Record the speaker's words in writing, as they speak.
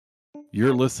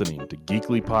You're listening to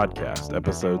Geekly Podcast,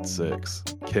 Episode 6,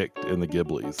 Kicked in the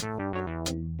Ghiblis.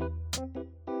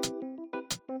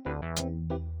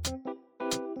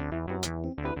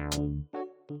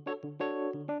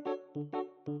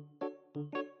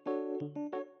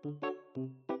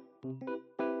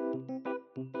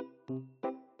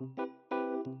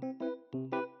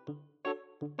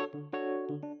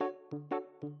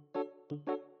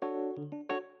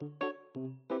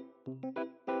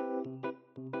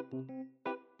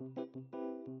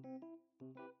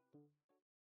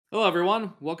 Hello,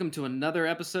 everyone. Welcome to another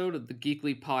episode of the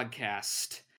Geekly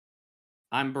Podcast.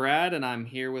 I'm Brad, and I'm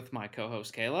here with my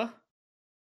co-host, Kayla.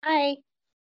 Hi.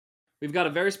 We've got a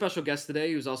very special guest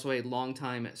today who's also a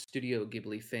longtime Studio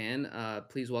Ghibli fan.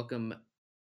 Please welcome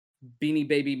Beanie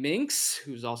Baby Minx,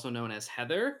 who's also known as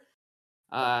Heather.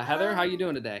 Heather, how you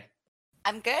doing today?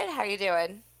 I'm good. How are you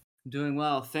doing? Doing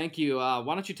well, thank you. Why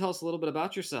don't you tell us a little bit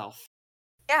about yourself?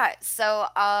 Yeah, so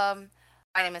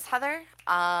my name is Heather.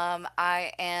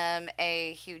 I am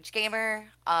a huge gamer,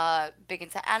 big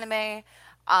into anime.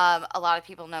 A lot of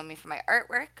people know me for my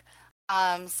artwork.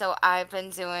 So I've been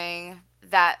doing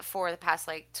that for the past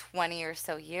like 20 or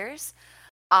so years.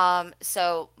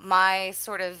 So my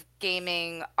sort of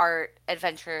gaming art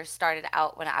adventure started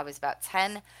out when I was about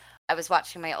 10. I was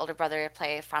watching my older brother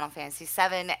play Final Fantasy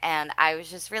VII, and I was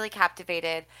just really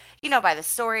captivated, by the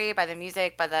story, by the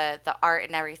music, by the art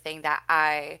and everything, that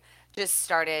I just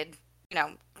started,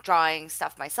 drawing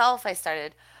stuff myself. I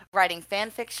started writing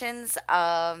fan fictions,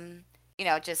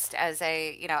 just as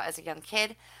a young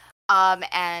kid.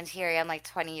 And here I am like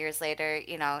 20 years later,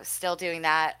 still doing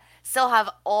that. Still have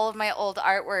all of my old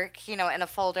artwork, in a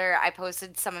folder. I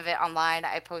posted some of it online.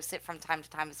 I post it from time to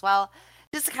time as well.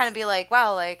 Just to kind of be like,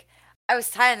 wow, like I was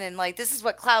 10 and like this is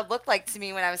what Cloud looked like to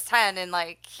me when I was 10, and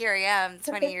like here I am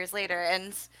 20 years later,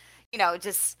 and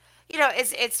just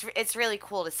it's really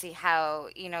cool to see how,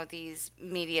 these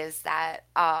medias that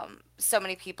so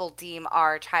many people deem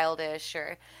are childish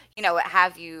or what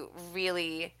have you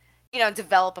really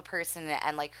develop a person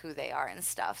and like who they are and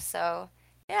stuff. So,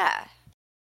 yeah.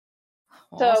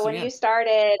 So Awesome, when yeah. you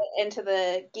started into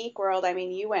the geek world, I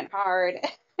mean, you went hard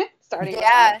starting with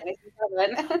Yeah. Final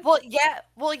Fantasy VII.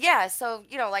 Well, yeah. So,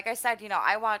 like I said,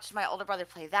 I watched my older brother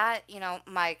play that.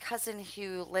 My cousin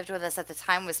who lived with us at the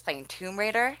time was playing Tomb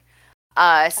Raider.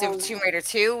 So Tomb Raider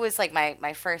 2 was like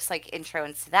my first like intro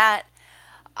into that.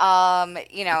 That's my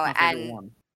favorite and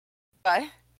one. what?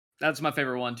 That's my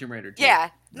favorite one, Tomb Raider 2. Yeah.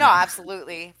 No,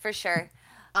 absolutely, for sure.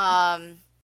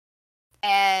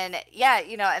 And yeah,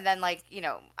 and then like,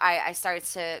 I started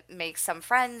to make some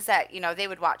friends that, they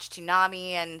would watch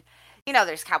Toonami, and,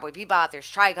 there's Cowboy Bebop,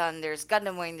 there's Trigun, there's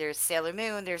Gundam Wing, there's Sailor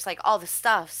Moon, there's like all the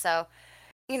stuff. So,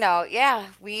 yeah,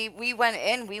 we went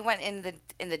in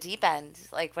the deep end,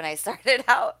 like when I started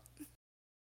out.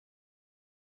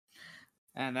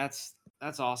 And that's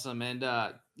awesome. And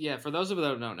yeah, for those of you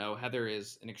that don't know, Heather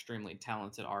is an extremely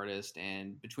talented artist,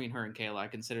 and between her and Kayla, I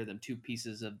consider them two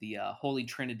pieces of the holy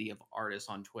trinity of artists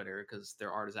on Twitter, because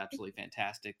their art is absolutely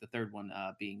fantastic. The third one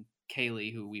being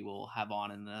Kaylee, who we will have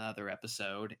on in another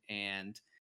episode. And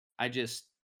I just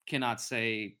cannot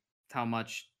say how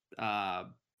much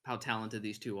how talented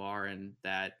these two are, and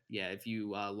that, yeah, if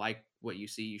you like what you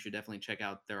see, you should definitely check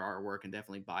out their artwork and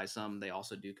definitely buy some. They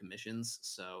also do commissions,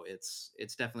 so it's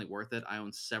definitely worth it. I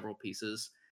own several pieces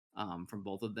from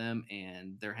both of them,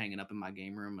 and they're hanging up in my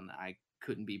game room, and I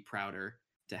couldn't be prouder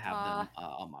to have them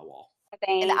on my wall.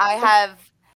 And I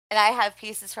have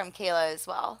pieces from Kayla as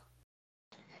well.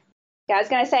 Yeah, I was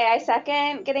going to say, I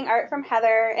second getting art from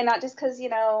Heather, and not just because,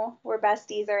 we're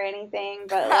besties or anything,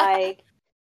 but like,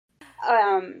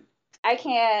 I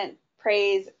can't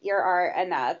praise your art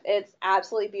enough. It's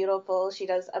absolutely beautiful. She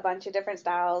does a bunch of different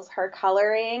styles. Her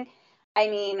coloring, I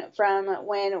mean, from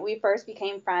when we first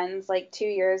became friends like 2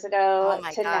 years ago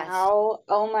to now,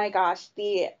 oh my gosh,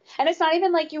 and it's not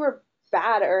even like you were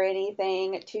bad or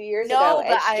anything 2 years ago.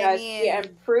 But It's just the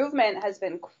improvement has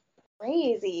been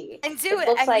crazy. And dude, it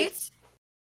looks like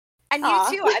and you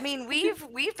too. I mean,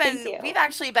 we've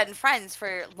actually been friends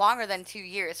for longer than 2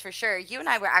 years for sure. You and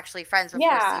I were actually friends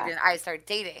before Steven and I started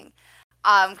dating.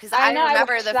 Because I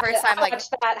remember the first time, like,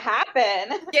 watched that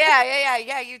happen.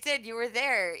 Yeah, you did. You were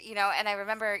there, and I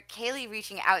remember Kaylee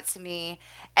reaching out to me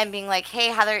and being like, hey,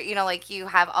 Heather, like you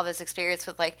have all this experience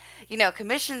with like,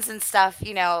 commissions and stuff.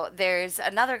 There's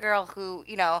another girl who,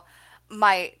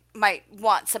 might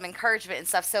want some encouragement and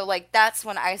stuff. So like, that's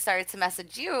when I started to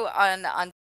message you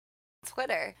on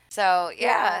Twitter. So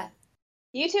yeah.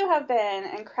 You two have been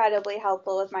incredibly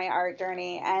helpful with my art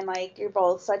journey, and like you're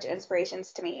both such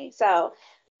inspirations to me. So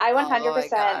I Oh my 100%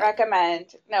 God.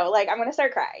 recommend. No, like I'm gonna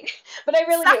start crying, but I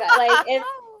really do that. Like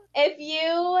if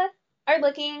you are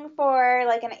looking for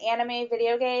like an anime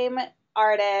video game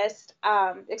artist,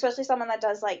 especially someone that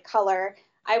does like color,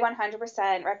 I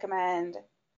 100% recommend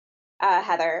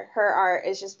Heather. Her art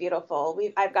is just beautiful.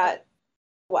 I've got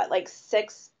what, like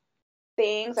 6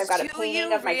 things. I've got a Do painting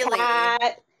you of my really?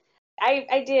 cat.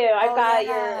 I do. I've Oh got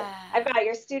yeah.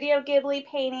 your Studio Ghibli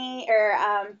painting, or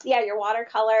your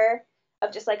watercolor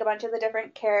of just like a bunch of the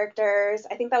different characters.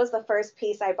 I think that was the first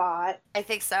piece I bought. I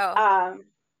think so.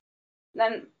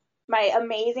 Then my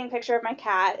amazing picture of my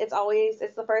cat. It's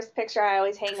the first picture I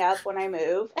always hang up when I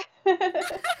move.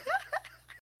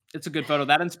 It's a good photo.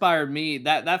 That inspired me.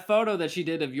 That photo that she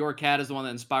did of your cat is the one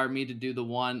that inspired me to do the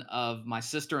one of my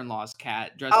sister-in-law's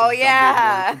cat dressed Oh as Dumbledore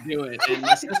yeah. to do it. And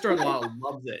my sister-in-law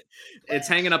loves it. It's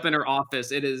hanging up in her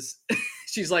office. It is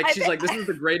she's like, this is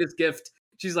the greatest gift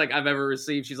she's like I've ever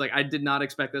received. She's like, I did not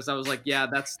expect this. I was like, yeah,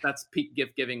 that's peak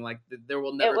gift giving. Like there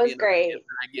will It never be was another gift great. that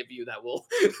I give you that will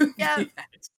Yeah. be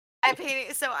that.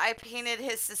 I painted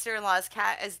his sister-in-law's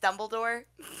cat as Dumbledore.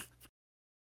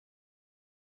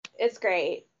 It's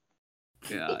great.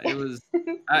 Yeah,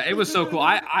 it was so cool.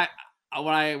 I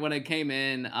when I came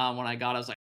in, when I got it, I was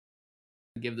like,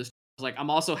 give this. I was like,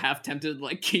 I'm also half tempted to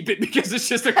like keep it because it's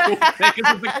just a cool thing.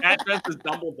 Because it's a cat dressed as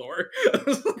Dumbledore.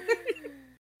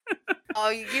 Oh,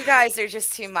 you guys are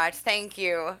just too much. Thank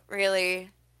you,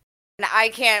 really. And I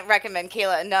can't recommend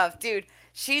Kayla enough, dude.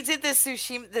 She did this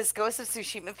Ghost of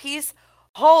Tsushima piece.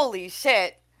 Holy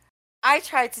shit! I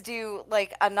tried to do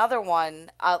like another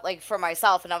one, like for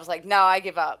myself, and I was like, no, I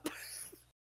give up.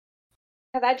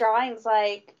 That drawing's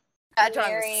like That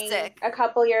drawing was nearing sick. a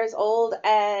couple years old,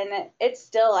 and it's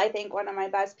still, I think, one of my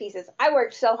best pieces. I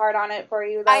worked so hard on it for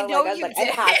you, though. I know I was you like, did.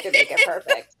 I have to make it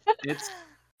perfect.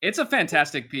 It's a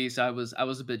fantastic piece. I was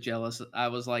a bit jealous. I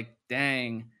was like,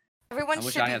 dang. Everyone I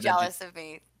wish should I be had jealous of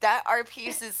me. That art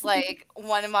piece is like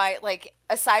one of my, like,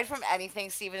 aside from anything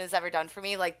Steven has ever done for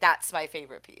me, like that's my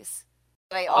favorite piece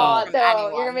that I own from No,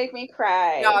 anyone. you're gonna make me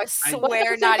cry. No, I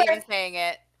swear, not even saying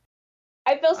it.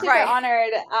 I feel super Right.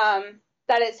 honored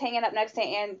that it's hanging up next to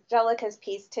Angelica's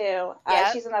piece too.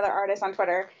 Yep. She's another artist on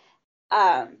Twitter,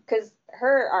 because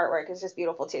her artwork is just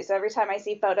beautiful too. So every time I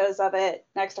see photos of it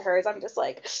next to hers, I'm just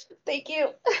like, thank you.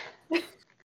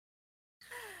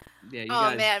 Yeah, you Oh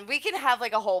guys. man, we can have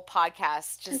like a whole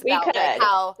podcast just We about like could.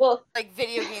 how Well, like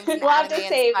video games and we'll have to anime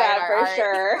save inspired that our for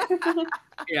art. sure.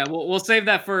 Yeah, we'll save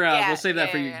that for Yeah, we'll save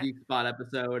that for your yeah. Geek Spot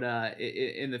episode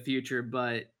in the future.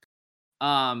 But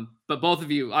both of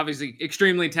you obviously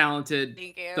extremely talented.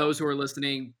 Thank you. Those who are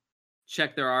listening,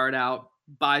 check their art out.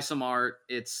 Buy some art.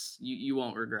 It's you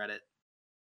won't regret it.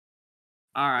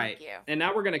 All right, Thank you. and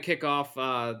now we're gonna kick off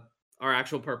our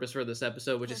actual purpose for this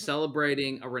episode, which is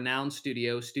celebrating a renowned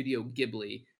studio, Studio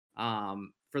Ghibli.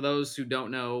 For those who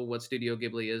don't know what Studio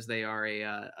Ghibli is, they are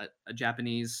a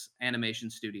Japanese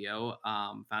animation studio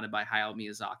founded by Hayao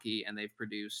Miyazaki, and they've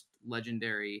produced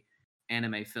legendary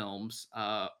anime films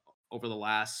over the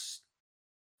last,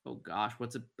 oh gosh,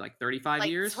 what's it, like 35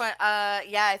 years? Yeah,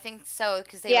 I think so,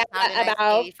 because they were founded in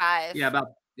 1985.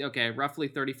 Yeah, roughly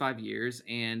 35 years,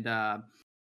 and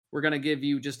we're going to give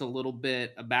you just a little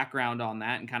bit of background on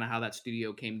that and kind of how that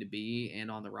studio came to be and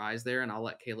on the rise there. And I'll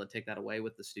let Kayla take that away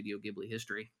with the Studio Ghibli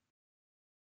history.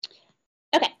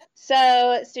 Okay,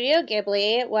 so Studio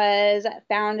Ghibli was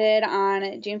founded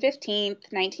on June 15th,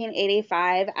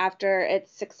 1985, after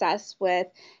its success with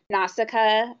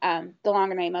Nausicaa, the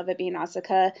longer name of it being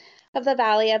Nausicaa of the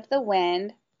Valley of the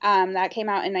Wind. That came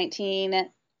out in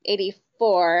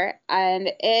 1984, and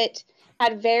it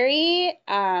had very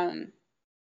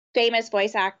famous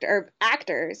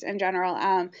actors in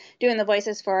general doing the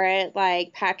voices for it,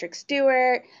 like Patrick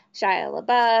Stewart, Shia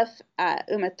LaBeouf,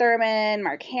 Uma Thurman,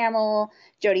 Mark Hamill,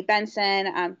 Jodie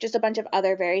Benson, just a bunch of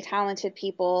other very talented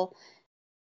people.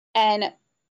 And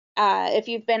if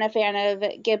you've been a fan of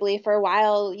Ghibli for a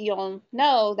while, you'll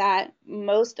know that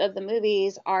most of the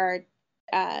movies are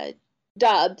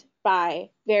dubbed by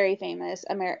very famous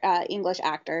English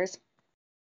actors.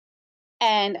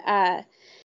 And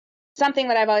something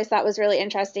that I've always thought was really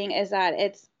interesting is that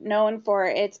it's known for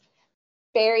its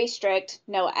very strict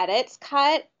no edits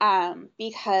cut,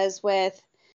 because with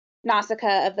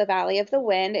Nausicaa of the Valley of the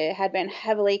Wind, it had been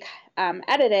heavily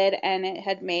edited, and it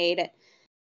had made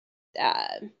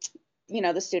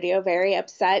the studio very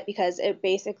upset because it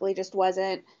basically just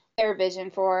wasn't their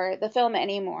vision for the film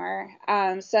anymore.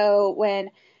 So when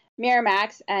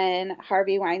Miramax and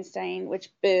Harvey Weinstein, which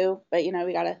boo, but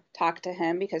we got to talk to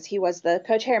him because he was the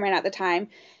co-chairman at the time.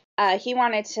 He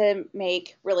wanted to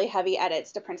make really heavy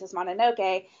edits to Princess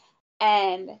Mononoke,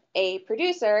 and a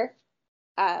producer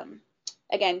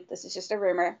again, this is just a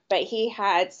rumor, but he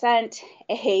had sent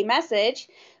a message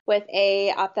with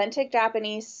a authentic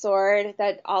Japanese sword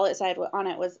that all it said on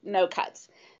it was no cuts.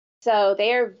 So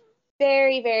they are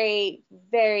very, very,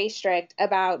 very strict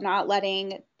about not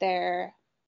letting their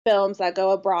films that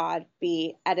go abroad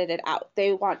be edited out.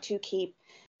 They want to keep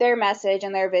their message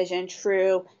and their vision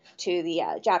true to the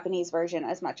Japanese version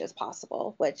as much as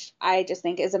possible, which I just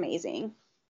think is amazing.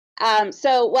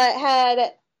 So what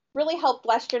had really helped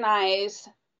westernize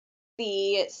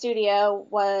the studio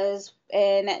was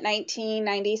in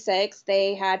 1996,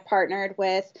 they had partnered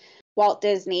with Walt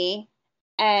Disney,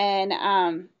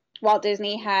 and Walt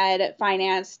Disney had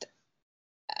financed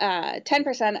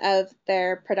 10% of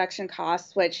their production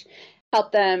costs, which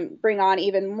helped them bring on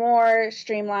even more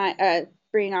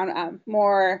bring on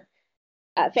more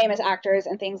famous actors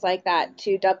and things like that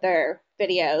to dub their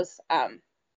videos.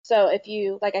 So if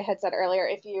you, like I had said earlier,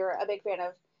 if you're a big fan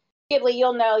of Ghibli,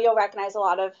 you'll recognize a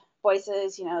lot of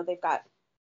voices. You know, they've got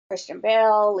Christian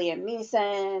Bale, Liam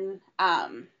Neeson,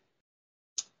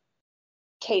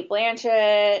 Kate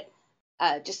Blanchett,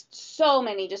 just so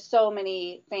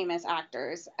many famous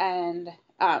actors. And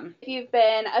if you've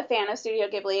been a fan of Studio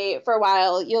Ghibli for a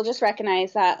while, you'll just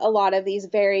recognize that a lot of these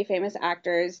very famous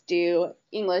actors do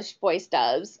English voice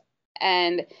dubs,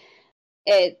 and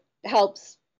it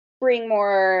helps bring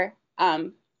more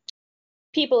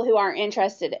people who aren't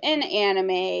interested in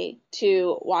anime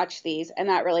to watch these, and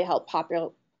that really helped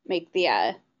make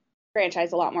the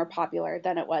franchise a lot more popular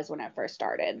than it was when it first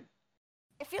started.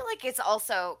 I feel like it's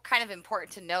also kind of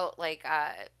important to note, like,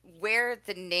 where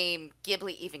the name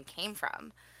Ghibli even came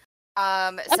from.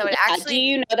 So it actually. Do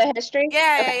you know the history?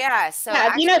 Yeah. So yeah,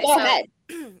 actually, go ahead.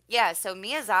 Yeah. So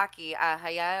Miyazaki,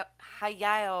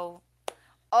 Hayao.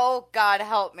 Oh God,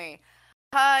 help me,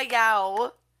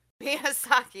 Hayao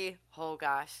Miyazaki. Oh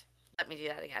gosh, let me do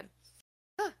that again.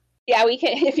 Yeah, we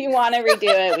can. If you want to redo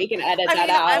it, we can edit that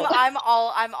out.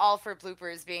 I'm all for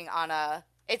bloopers being on a.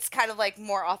 It's kind of like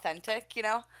more authentic, you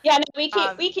know. Yeah, no, we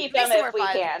keep them if we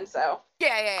can. So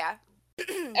yeah.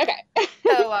 Okay.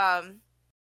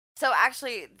 So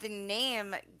actually, the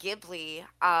name Ghibli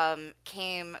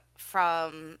came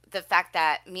from the fact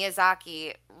that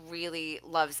Miyazaki really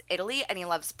loves Italy and he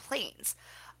loves planes.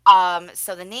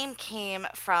 So the name came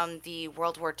from the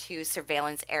World War II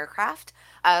surveillance aircraft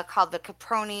called the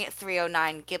Caproni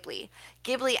 309 Ghibli.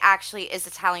 Ghibli actually is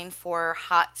Italian for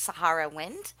hot Sahara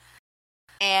wind,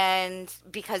 and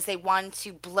because they wanted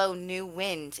to blow new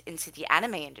wind into the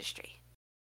anime industry.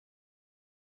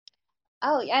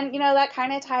 Oh, and that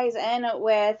kind of ties in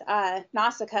with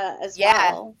Nausicaa as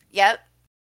well. Yep.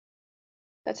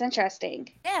 That's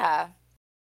interesting. Yeah.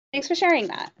 Thanks for sharing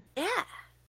that. Yeah.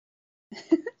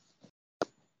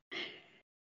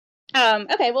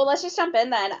 Okay, well, let's just jump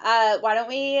in then. Why don't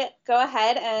we go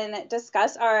ahead and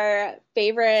discuss our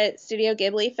favorite Studio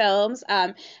Ghibli films?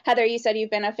 Heather, you said you've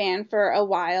been a fan for a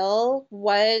while.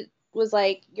 What was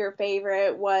like your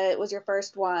favorite? What was your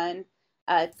first one?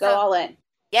 Go all in.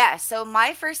 Yeah, so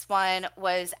my first one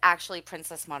was actually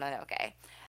Princess Mononoke.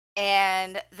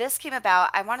 And this came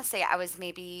about, I want to say I was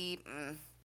maybe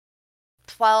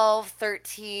 12,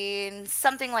 13,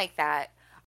 something like that.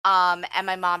 And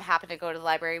my mom happened to go to the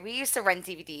library. We used to rent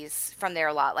DVDs from there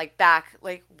a lot, like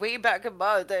way back in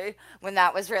my day when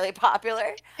that was really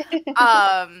popular.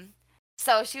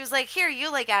 So she was like, "Here,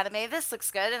 you like anime. This looks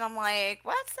good." And I'm like,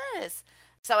 "What's this?"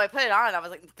 So I put it on and I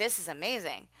was like, "This is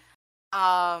amazing."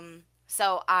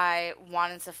 So I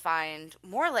wanted to find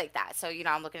more like that. So,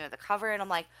 I'm looking at the cover and I'm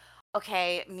like,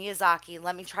 okay, Miyazaki,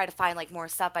 let me try to find like more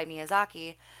stuff by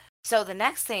Miyazaki. So the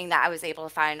next thing that I was able to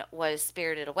find was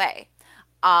Spirited Away.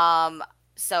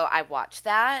 So I watched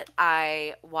that.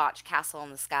 I watched Castle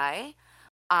in the Sky.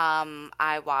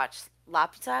 I watched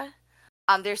Laputa.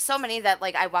 There's so many that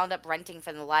like I wound up renting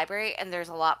from the library, and there's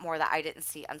a lot more that I didn't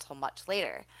see until much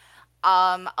later.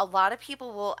 A lot of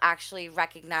people will actually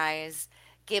recognize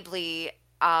Ghibli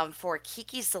for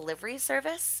Kiki's Delivery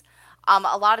Service.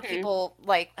 A lot of people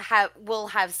will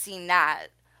have seen that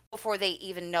before they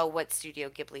even know what Studio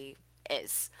Ghibli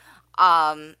is.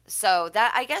 So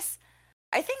that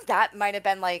I think that might have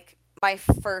been like my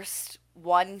first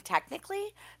one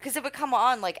technically, because it would come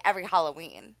on like every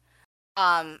Halloween.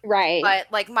 Right. But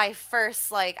like my first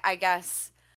hey,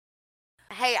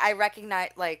 I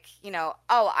recognize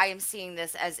oh, I am seeing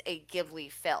this as a Ghibli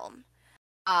film.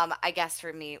 I guess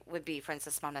for me would be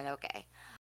Princess Mononoke.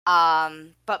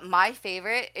 But my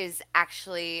favorite is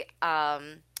actually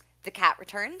The Cat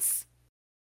Returns.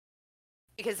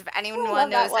 Because if anyone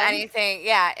knows anything,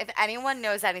 if anyone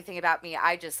knows anything about me,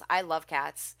 I love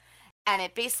cats. and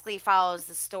it basically follows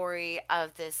the story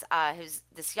of who's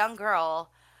this young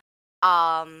girl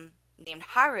named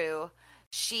Haru.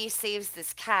 She saves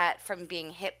this cat from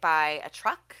being hit by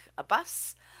a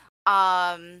bus.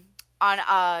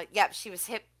 She was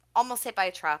almost hit by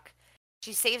a truck.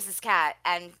 She saves this cat,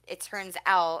 and it turns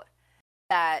out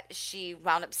that she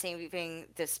wound up saving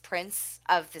this prince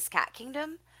of this cat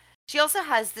kingdom. She also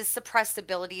has this suppressed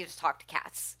ability to talk to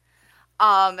cats.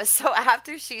 So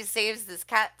after she saves this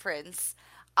cat prince,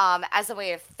 as a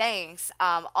way of thanks,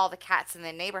 all the cats in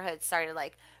the neighborhood started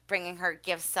like bringing her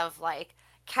gifts of like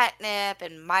catnip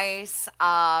and mice.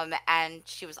 And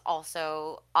she was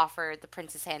also offered the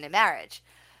prince's hand in marriage.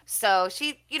 So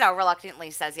she,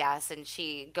 reluctantly says yes, and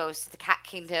she goes to the cat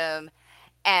kingdom,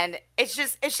 and it's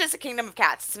just a kingdom of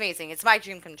cats. It's amazing. It's my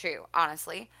dream come true,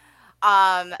 honestly.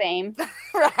 Same.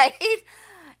 Right?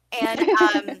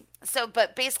 And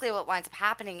but basically what winds up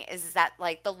happening is that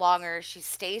like the longer she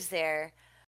stays there,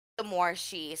 the more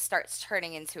she starts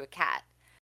turning into a cat.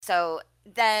 So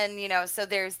then, so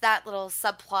there's that little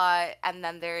subplot, and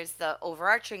then there's the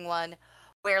overarching one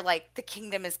where like the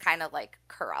kingdom is kind of like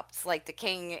corrupt. Like the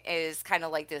king is kind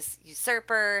of like this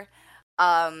usurper.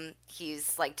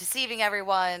 He's like deceiving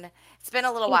everyone. It's been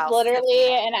a little He's while since I've seen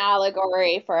literally it. an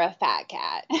allegory for a fat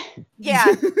cat.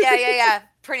 Yeah.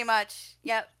 Pretty much.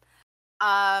 Yep.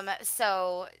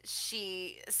 So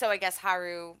I guess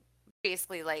Haru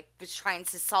basically like was trying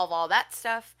to solve all that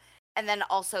stuff, and then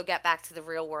also get back to the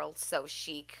real world so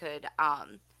she could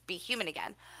be human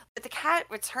again. But The Cat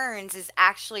Returns is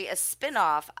actually a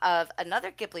spin-off of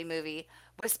another Ghibli movie,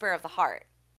 Whisper of the Heart,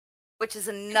 which is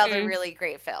another really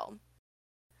great film.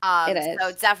 It is. So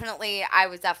I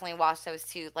would definitely watch those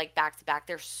two like back to back.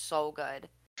 They're so good.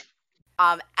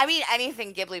 I mean,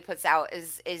 anything Ghibli puts out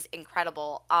is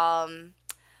incredible. My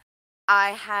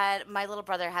little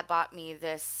brother had bought me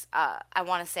this. I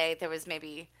want to say there was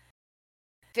maybe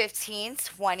 15,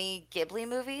 20 Ghibli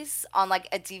movies on like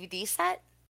a DVD set.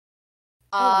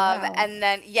 Wow. And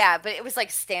then but it was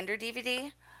like standard DVD.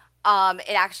 It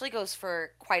actually goes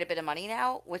for quite a bit of money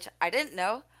now, which I didn't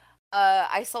know.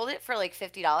 I sold it for like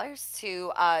 $50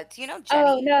 to do you know Jenny?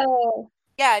 Oh no.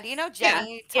 Yeah, do you know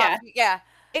Jenny? Yeah. Yeah.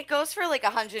 It goes for like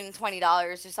 $120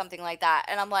 or something like that.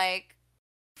 And I'm like,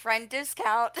 friend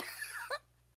discount.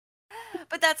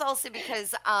 But that's also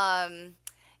because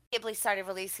Ghibli started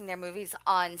releasing their movies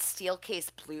on Steelcase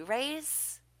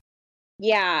Blu-rays.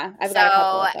 Yeah, I've got a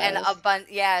couple of those. And a bunch,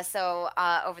 so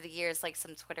over the years, like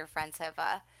some Twitter friends have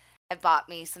bought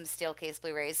me some Steelcase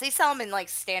Blu-rays. They sell them in like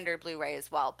standard Blu-ray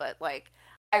as well, but like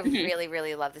I really,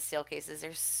 really love the Steelcases.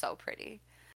 They're so pretty.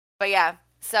 But yeah,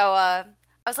 so I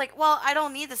was like, well, I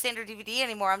don't need the standard DVD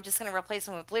anymore. I'm just gonna replace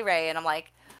them with Blu-ray, and I'm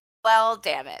like, well,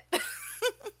 damn it.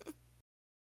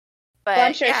 But well,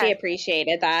 I'm sure she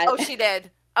appreciated that. Oh, she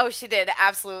did.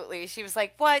 Absolutely. She was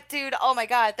like, what, dude? Oh my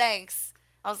God, thanks.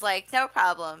 I was like, no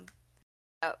problem.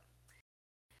 Oh,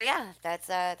 yeah, that's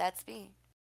me.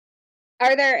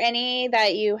 Are there any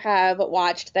that you have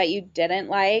watched that you didn't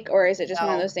like, or is it just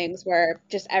one of those things where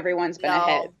just everyone's been a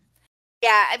hit?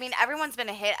 Yeah, I mean, everyone's been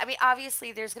a hit. I mean,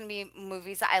 obviously, there's going to be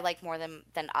movies that I like more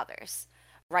than others,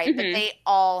 right? But they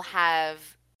all have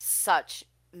such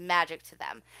magic to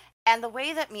them. And the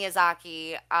way that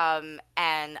Miyazaki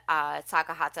and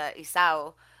Takahata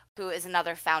Isao, who is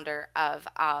another founder of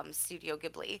Studio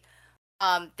Ghibli,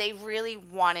 they really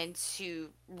wanted to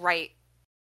write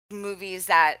movies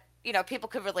that, people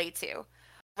could relate to,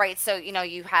 right? So,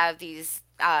 you have these,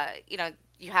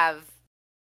 you have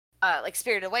like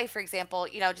Spirited Away, for example,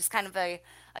 just kind of a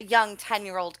young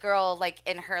 10-year-old girl, like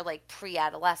in her like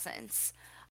pre-adolescence,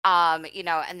 and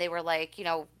they were like,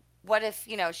 what if,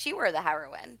 she were the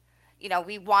heroine?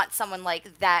 We want someone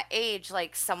like that age,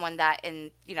 like someone that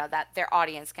that their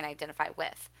audience can identify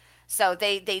with. So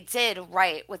they did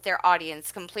write with their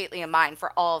audience completely in mind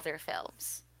for all of their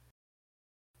films.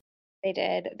 They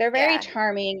did. They're very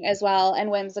charming as well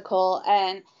and whimsical,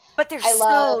 but they're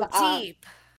so deep.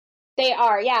 They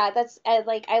are, yeah. That's I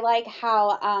like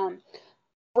how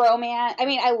romance. I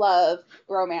mean, I love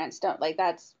romance.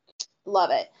 Love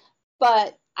it.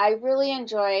 But I really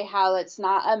enjoy how it's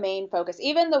not a main focus.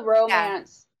 Even the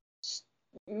romance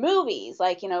movies,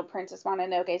 like, Princess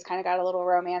Mononoke's kind of got a little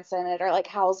romance in it, or like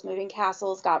Howl's Moving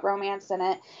Castle's got romance in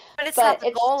it. But it's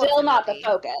still not the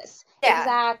focus. Yeah.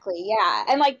 Exactly, yeah.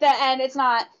 And like it's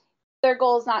not, their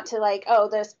goal is not to like, oh,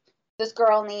 this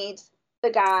girl needs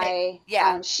the guy.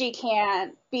 Yeah. She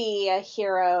can't be a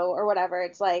hero or whatever.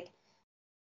 It's like,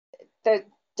 that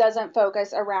doesn't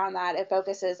focus around that. It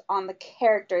focuses on the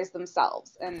characters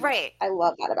themselves. And right. I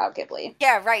love that about Ghibli.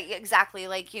 Yeah, right. Exactly.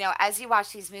 Like, as you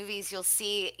watch these movies, you'll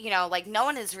see, like no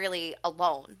one is really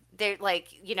alone. they're like,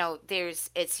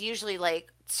 it's usually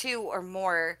like 2 or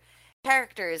more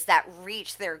characters that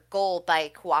reach their goal by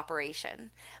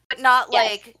cooperation, but not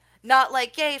like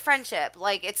yay friendship.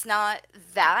 Like it's not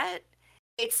that.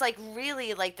 It's like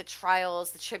really like the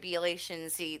trials, the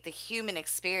tribulations, the human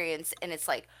experience, and it's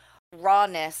like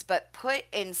rawness, but put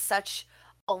in such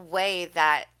a way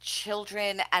that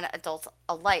children and adults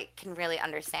alike can really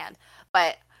understand.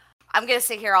 But I'm gonna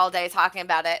sit here all day talking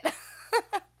about it.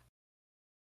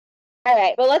 All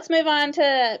right, well, let's move on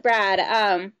to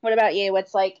Brad. What about you?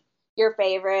 What's like your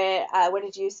favorite? What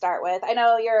did you start with? I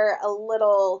know you're a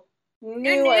little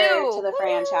newer to the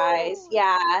franchise.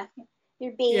 Yeah,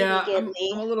 you're baby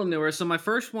Ghibli. I'm a little newer. So my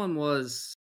first one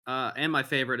was, and my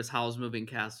favorite is Howl's Moving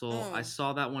Castle. I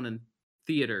saw that one in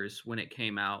theaters when it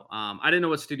came out. I didn't know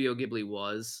what Studio Ghibli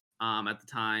was at the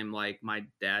time. Like my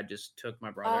dad just took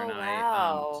my brother and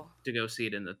I to go see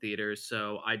it in the theaters.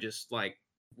 So I just like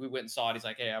we went and saw it. He's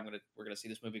like, "Hey, we're gonna see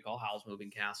this movie called Howl's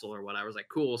Moving Castle or whatever." I was like,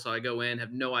 "Cool." So I go in,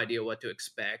 have no idea what to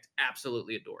expect.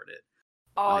 Absolutely adored it.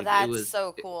 Oh, Like, that's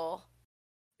so cool.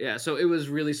 Yeah, so it was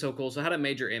really so cool. So it had a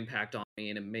major impact on me,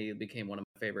 and it immediately became one of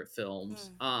my favorite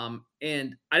films.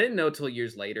 And I didn't know till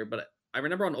years later, but I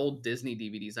remember on old Disney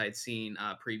DVDs I had seen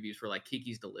previews for like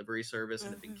Kiki's Delivery Service,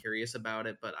 and had been curious about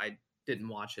it, but I didn't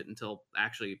watch it until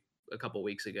actually a couple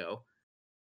weeks ago.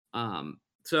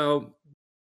 So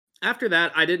after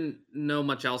that, I didn't know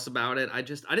much else about it. I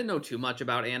didn't know too much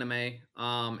about anime.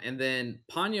 And then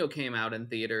Ponyo came out in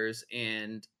theaters,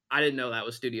 and I didn't know that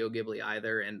was Studio Ghibli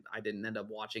either, and I didn't end up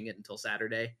watching it until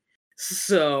Saturday.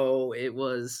 So it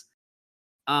was,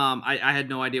 I had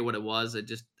no idea what it was. It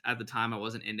just, at the time, I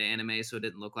wasn't into anime, so it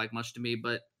didn't look like much to me.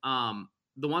 But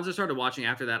the ones I started watching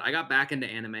after that, I got back into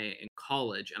anime in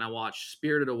college, and I watched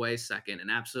Spirited Away second,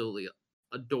 and absolutely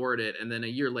adored it. And then a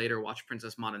year later, watched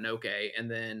Princess Mononoke,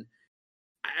 and then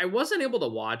I wasn't able to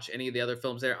watch any of the other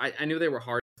films there. I knew they were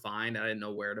hard to find. I didn't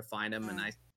know where to find them, and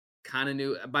I kind of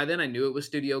knew by then. I knew it was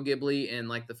Studio Ghibli, and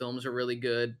like the films are really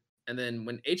good. And then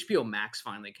when HBO Max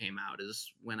finally came out,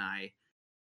 is when I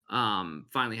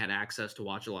finally had access to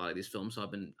watch a lot of these films. So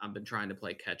I've been trying to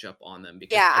play catch up on them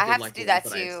because I have to do that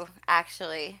too,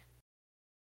 actually.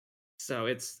 So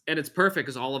it's perfect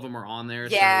because all of them are on there. Yeah.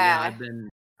 So yeah,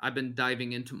 I've been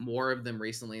diving into more of them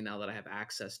recently now that I have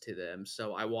access to them.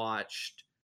 So I watched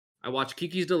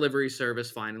Kiki's Delivery Service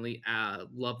finally.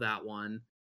 Love that one.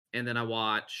 And then I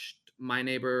watched My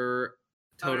Neighbor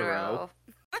Totoro.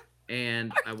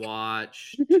 And I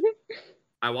watched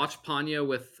Ponyo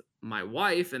with my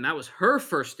wife, and that was her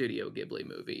first Studio Ghibli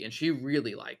movie, and she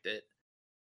really liked it.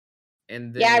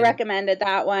 And then, I recommended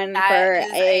that one for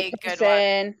a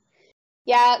person.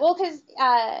 Yeah, well, because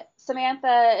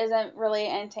Samantha isn't really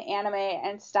into anime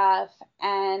and stuff,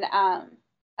 and I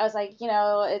was like,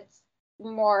 it's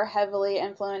more heavily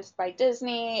influenced by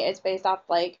Disney. It's based off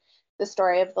like the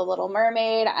story of the Little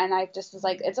Mermaid, and I just was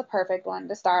like, it's a perfect one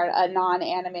to start a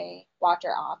non-anime watcher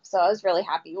off. So I was really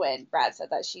happy when Brad said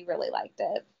that she really liked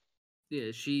it.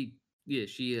 Yeah, she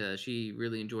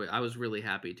really enjoyed it. I was really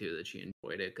happy too that she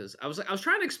enjoyed it, because I was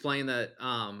trying to explain that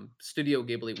Studio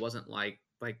Ghibli wasn't like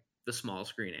the small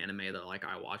screen anime that like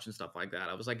I watch and stuff like that.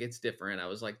 I was like, it's different. I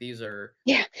was like, these are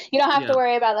you don't have to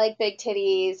worry about like big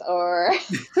titties or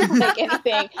like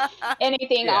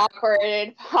anything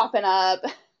awkward popping up.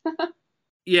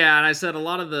 Yeah, and I said a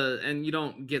lot of and you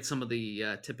don't get some of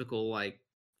the typical like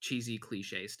cheesy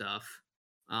cliche stuff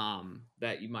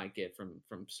that you might get from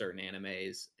certain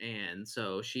animes. And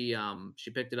so she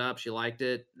picked it up, she liked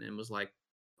it, and was like,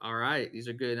 all right, these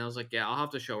are good. And I was like, yeah, I'll have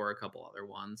to show her a couple other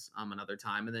ones another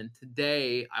time. And then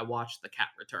today I watched The Cat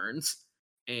Returns,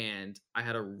 and I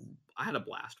had a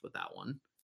blast with that one.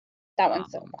 That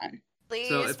one's so fun.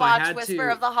 Please watch Whisper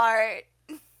of the Heart.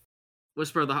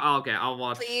 Whisper of the Heart. Okay, I'll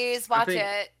watch. Please watch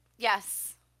it.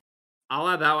 Yes. I'll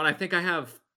add that one. I think I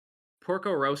have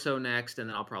Porco Rosso next, and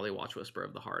then I'll probably watch Whisper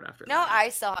of the Heart after that. No, I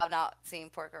still have not seen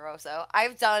Porco Rosso.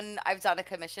 I've done a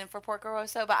commission for Porco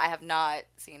Rosso, but I have not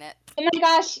seen it. Oh my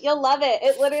gosh, you'll love it.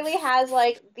 It literally has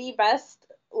like the best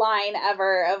line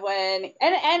ever of when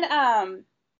and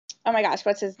oh my gosh,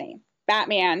 what's his name?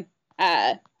 Batman.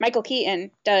 Michael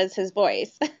Keaton does his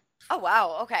voice. Oh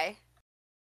wow, okay.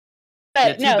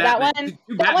 But no, that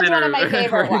one's one of my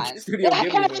favorite ones. I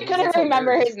couldn't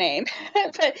remember his name.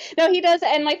 But no, he does,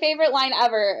 and my favorite line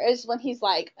ever is when he's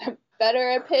like,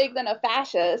 better a pig than a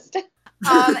fascist.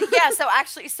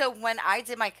 So when I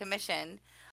did my commission,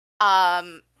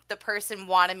 the person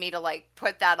wanted me to like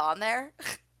put that on there.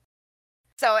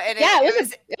 So it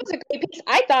was a great piece.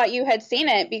 I thought you had seen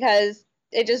it because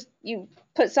you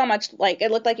put so much, like,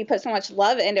 it looked like you put so much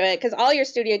love into it, because all your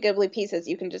Studio Ghibli pieces,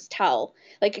 you can just tell,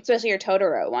 like, especially your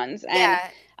Totoro ones. And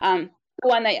Yeah. the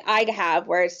one that I have,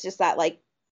 where it's just that, like,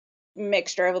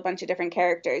 mixture of a bunch of different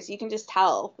characters, you can just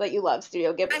tell that you love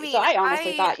Studio Ghibli. I mean, so I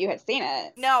honestly thought you had seen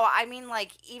it. No, I mean,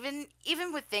 like, even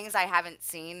with things I haven't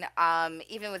seen,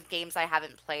 even with games I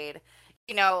haven't played,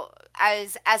 you know,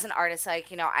 as an artist,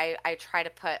 like, you know, I try to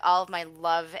put all of my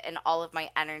love and all of my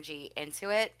energy into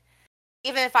it,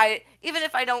 even if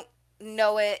I don't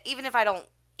know it, even if I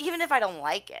don't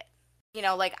like it, you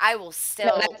know, like, I will No,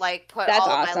 still like put that's all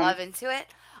of my awesome. love into it.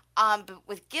 But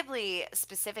with Ghibli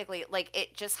specifically, like,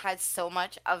 it just had so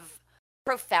much of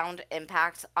profound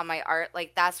impact on my art.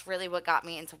 Like, that's really what got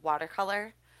me into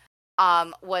watercolor.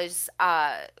 Was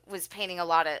painting a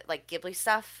lot of like Ghibli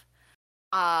stuff.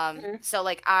 Mhm. So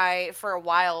like I for a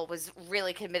while was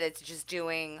really committed to just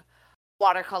doing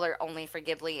watercolor only for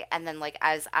Ghibli, and then like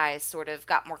as I sort of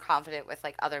got more confident with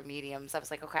like other mediums, I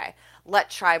was like, okay,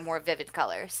 let's try more vivid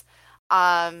colors.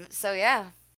 So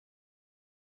yeah.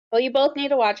 Well, you both need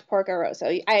to watch Porco Rosso.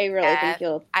 I really Yeah, think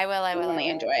you'll I will, I will, I really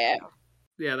will. enjoy it.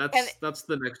 Yeah, And that's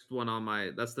the next one on my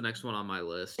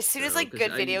list. as soon as So, like 'cause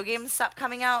good video games stop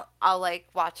coming out, I'll like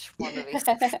watch more movies.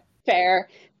 Fair.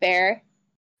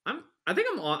 I think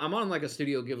I'm on like a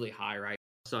Studio Ghibli high right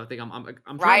now, so I think I'm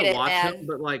trying Ride to it, watch them, man.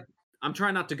 but like I'm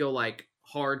trying not to go like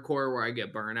hardcore where I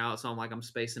get burnout. So I'm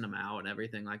spacing them out and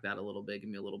everything like that a little bit. Give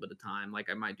me a little bit of time. Like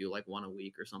I might do like one a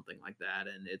week or something like that.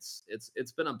 And it's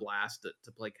been a blast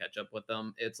to play catch up with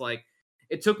them. It's like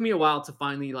it took me a while to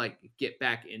finally like get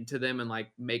back into them and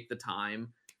like make the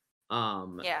time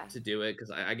Yeah. to do it, because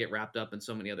I get wrapped up in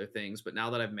so many other things. But now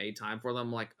that I've made time for them,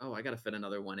 I'm like, oh, I gotta fit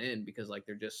another one in, because like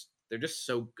they're just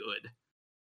so good.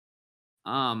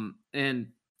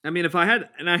 And I mean, if I had,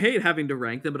 and I hate having to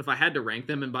rank them, but if I had to rank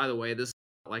them, and by the way, this is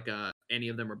not like any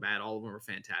of them are bad, all of them are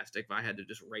fantastic. If I had to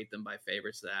just rate them by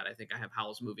favorites, that I think I have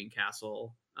Howl's Moving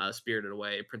Castle, Spirited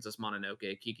Away, Princess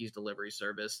Mononoke, Kiki's Delivery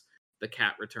Service, The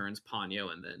Cat Returns,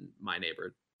 Ponyo, and then My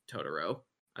Neighbor Totoro.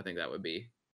 I think that would be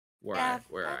where Yeah,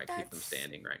 I keep them that's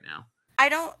standing right now. I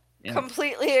don't And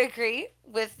completely agree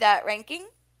with that ranking.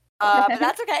 But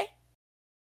that's okay.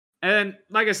 and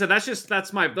like I said,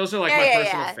 that's my those are like my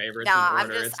personal favorites in Nah,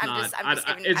 order. It's not I'm not just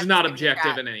giving you objective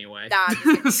crap. in any way. Nah, I'm just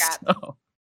giving you crap. So,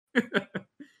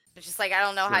 It's just like I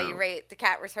don't know how you so. rate The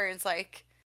Cat Returns like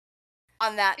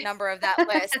on that number of that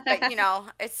list, but you know,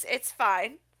 it's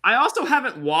fine. I also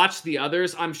haven't watched the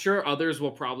others. I'm sure others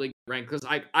will probably rank, because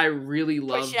I really Push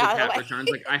love it The out of the Cat way. Returns.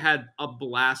 Like I had a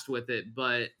blast with it,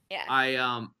 but Yeah.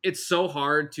 I it's so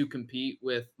hard to compete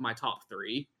with my top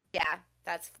 3. Yeah,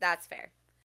 that's fair.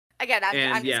 Again, I'm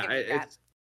And just yeah, giving you crap. it's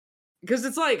because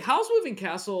it's like Howl's Moving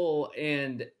Castle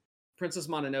and Princess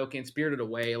Mononoke and Spirited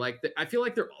Away. Like I feel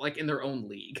like they're like in their own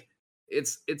league.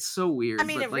 It's so weird. I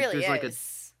mean, but it like really there's like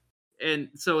is. and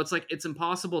so it's like it's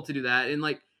impossible to do that. And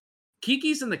like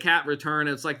Kiki's and The Cat Return,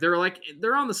 it's like they're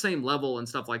on the same level and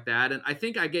stuff like that. And I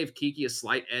think I gave Kiki a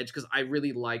slight edge because I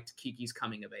really liked Kiki's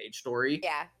coming of age story.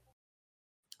 Yeah.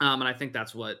 And I think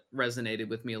that's what resonated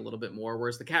with me a little bit more.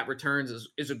 Whereas The Cat Returns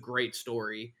is a great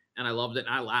story, and I loved it,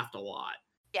 and I laughed a lot.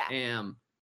 Yeah.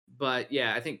 But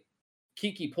yeah, I think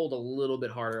Kiki pulled a little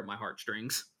bit harder at my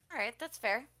heartstrings. All right, that's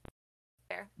fair.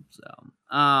 Fair. So,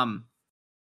 all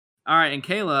right, and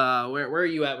Kayla, where are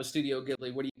you at with Studio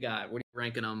Ghibli? What do you got? What are you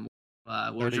ranking them?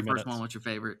 What was 30 your first minutes. one? What's your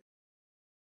favorite?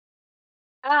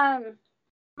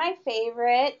 My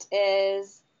favorite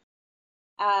is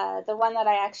the one that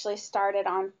I actually started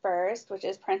on first, which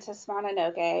is Princess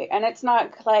Mononoke. And it's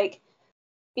not like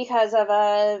because of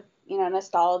a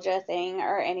nostalgia thing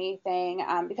or anything.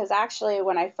 Because actually,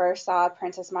 when I first saw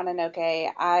Princess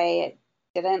Mononoke, I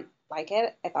didn't like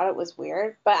it. I thought it was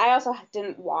weird, but I also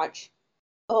didn't watch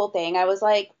the whole thing. I was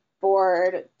like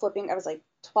bored flipping. I was like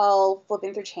 12,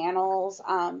 flipping through channels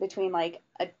between like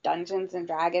a Dungeons and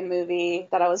Dragon movie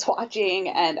that I was watching,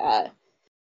 and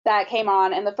that came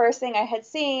on, and the first thing I had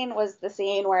seen was the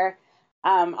scene where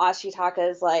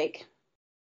Ashitaka's like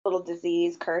little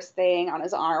disease curse thing on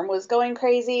his arm was going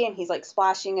crazy, and he's like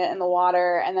splashing it in the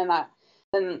water, and then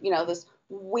this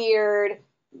weird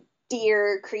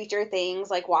deer creature things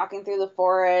like walking through the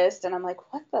forest, and I'm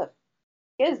like, what the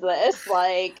is this?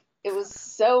 Like, it was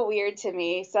so weird to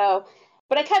me. So,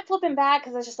 but I kept flipping back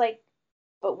because I was just like,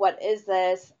 but what is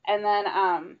this? And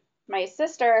then my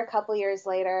sister, a couple years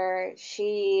later,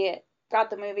 she got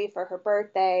the movie for her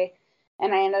birthday,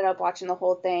 and I ended up watching the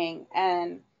whole thing,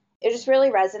 and it just really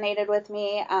resonated with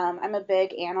me. I'm a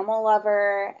big animal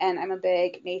lover, and I'm a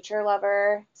big nature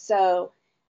lover, so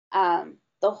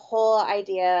the whole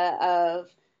idea of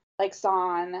like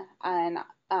San and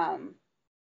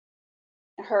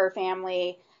her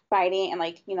family fighting and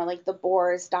like, you know, like the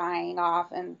boars dying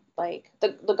off and like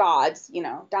the gods, you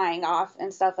know, dying off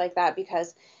and stuff like that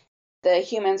because the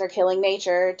humans are killing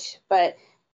nature, but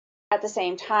at the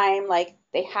same time, like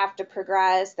they have to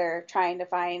progress. They're trying to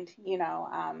find, you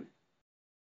know,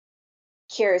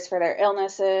 cures for their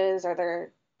illnesses, or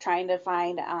they're trying to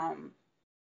find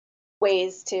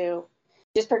ways to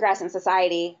just progress in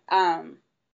society.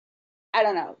 I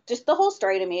don't know, just the whole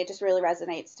story to me, it just really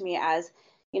resonates to me as,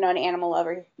 you know, an animal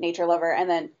lover, nature lover, and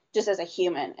then just as a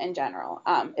human in general.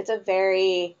 It's a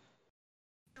very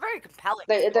compelling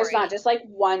there's not story. just like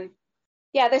one,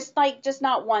 yeah, there's like just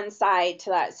not one side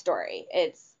to that story.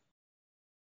 It's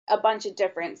a bunch of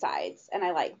different sides, and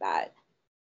I like that.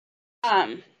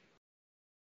 Um,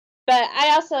 but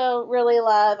I also really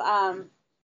love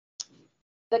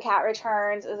The Cat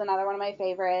Returns is another one of my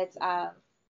favorites.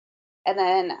 And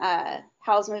then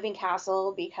Howl's Moving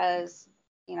Castle because,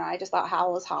 you know, I just thought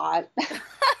Howl was hot.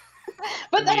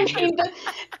 But I mean,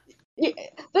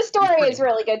 the story is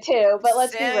really good too. But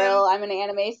let's be real, I'm an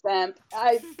anime simp.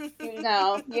 You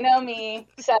know me.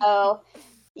 So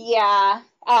yeah.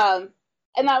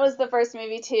 And that was the first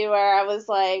movie too where I was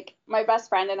like, my best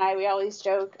friend and I, we always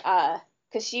joke,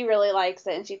 because she really likes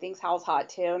it and she thinks Howl's hot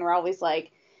too, and we're always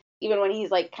like, even when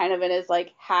he's like kind of in his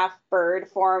like half bird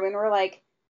form, and we're like,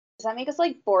 does that make us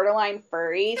like borderline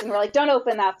furries? And we're like, don't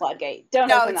open that floodgate.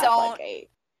 Don't open that floodgate.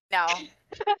 No.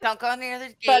 Don't go near the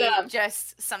gate. But,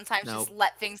 just sometimes No. just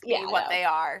let things be what they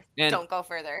are. And- Don't go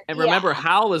further. And remember,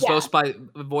 Howl is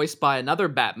voiced by another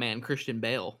Batman, Christian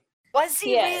Bale. Was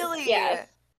he really? Yes.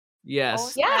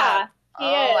 Yes. Yeah. He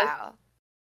is. Wow.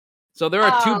 So there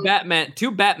are two Batman.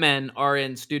 Two Batmen are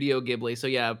in Studio Ghibli. So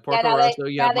yeah, Porco Rosso.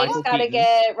 You have Michael Keaton. They just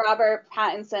gotta get Robert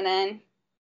Pattinson in.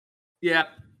 Yeah.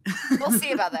 We'll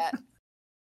see about that.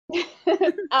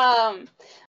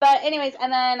 But anyways,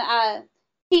 and then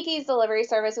Kiki's Delivery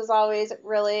Service was always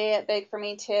really big for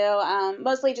me too.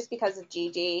 Mostly just because of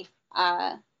Gigi.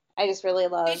 I just really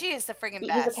love. Gigi is the friggin'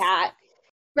 best. He's a cat,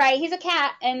 right? He's a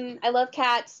cat, and I love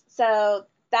cats. So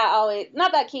that always,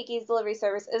 not that Kiki's Delivery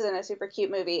Service isn't a super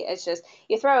cute movie. It's just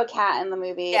you throw a cat in the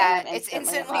movie. Yeah, it's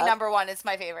instantly number one. It's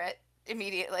my favorite.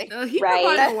 Immediately. He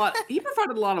provided a lot. He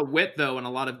provided a lot of wit though, and a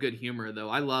lot of good humor though.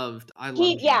 I loved.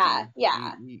 Yeah.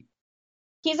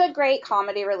 He's a great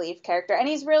comedy relief character, and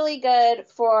he's really good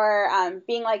for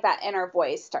being like that inner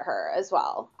voice to her as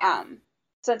well.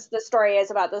 Since the story is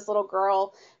about this little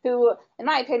girl who, in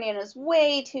my opinion, is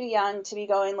way too young to be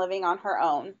going living on her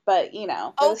own. But, you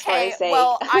know, for the story's sake.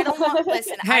 Well, I don't want,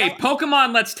 listen. Hey,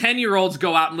 Pokemon lets 10-year-olds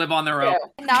go out and live on their own.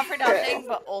 Not for nothing,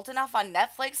 but Old Enough on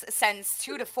Netflix sends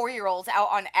 2 to 4-year-olds out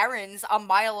on errands a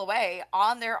mile away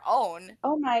on their own.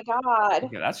 Oh my God.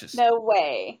 Yeah, that's just... No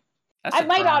way.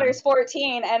 My daughter's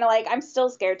 14, and like I'm still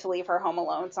scared to leave her home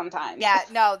alone sometimes. Yeah,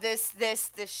 no, this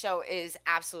show is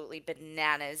absolutely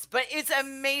bananas, but it's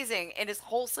amazing. It is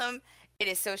wholesome. It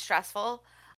is so stressful.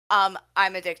 I'm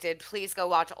addicted. Please go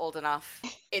watch Old Enough.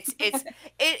 It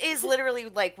is literally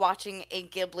like watching a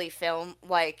Ghibli film,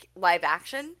 like live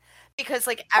action, because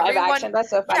like everyone. Live action, that's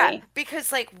so funny. Yeah,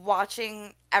 because like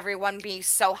watching everyone be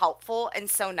so helpful and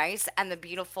so nice, and the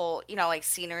beautiful, you know, like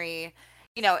scenery,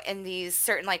 you know, in these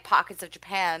certain like pockets of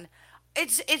Japan,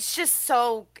 it's just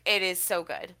so, it is so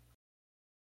good.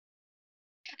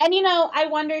 And you know, I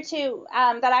wonder too,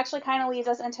 that actually kind of leads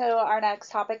us into our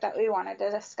next topic that we wanted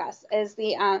to discuss is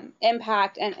the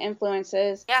impact and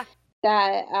influences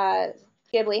that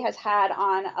Ghibli has had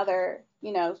on other,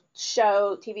 you know,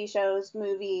 TV shows,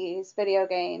 movies, video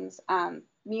games,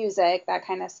 music, that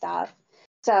kind of stuff.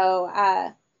 So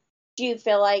do you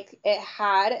feel like it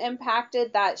had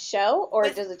impacted that show, or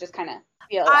does it just kind of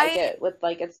feel like it with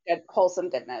like its good, wholesome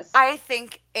goodness? I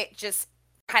think it just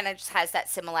kind of just has that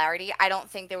similarity. I don't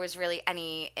think there was really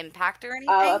any impact or anything.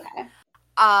 Oh, okay.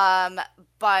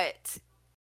 But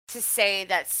to say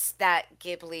that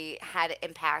Ghibli had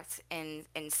impact in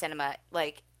cinema,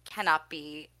 like, cannot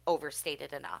be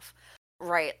overstated enough.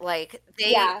 Right? Like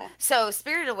so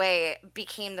Spirited Away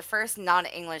became the first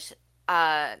non-English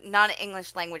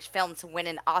language film to win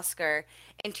an Oscar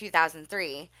in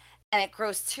 2003, and it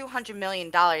grossed $200 million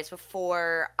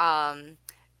before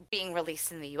being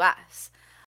released in the US.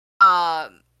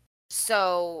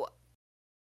 So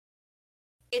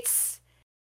it's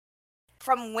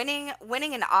from winning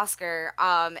an Oscar,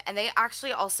 and they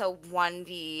actually also won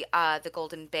the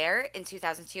Golden Bear in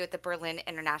 2002 at the Berlin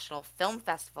International Film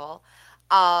Festival.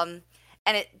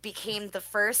 And it became the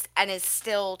first, and is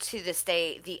still to this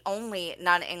day the only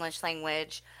non-English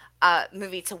language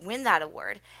movie to win that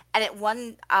award. And it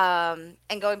won. And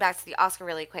going back to the Oscar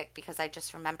really quick because I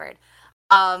just remembered,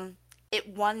 it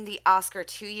won the Oscar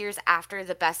 2 years after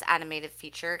the Best Animated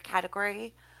Feature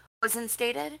category was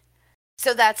instated.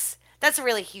 So that's a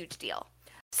really huge deal.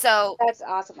 So That's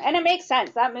awesome. And it makes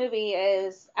sense. That movie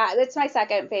is, it's my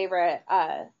second favorite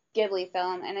Ghibli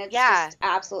film, and it's yeah, just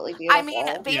absolutely I mean,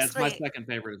 beautiful. Yeah, it's my basically, second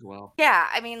favorite as well. yeah,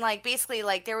 I mean, like basically,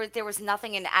 like there was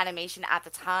nothing in animation at the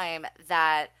time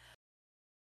that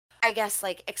I guess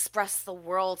like expressed the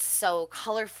world so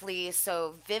colorfully,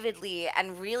 so vividly,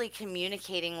 and really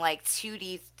communicating like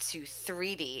 2D to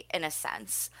 3D in a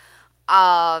sense.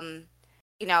 Um,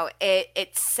 you know,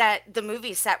 it set the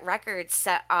movie set records,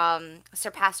 set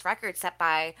surpassed records set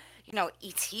by, you know,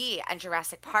 E.T. and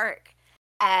Jurassic Park.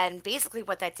 And basically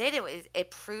what that did,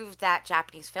 it proved that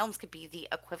Japanese films could be the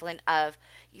equivalent of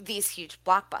these huge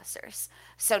blockbusters.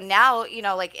 So now, you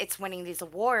know, like it's winning these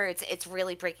awards, it's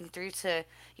really breaking through to,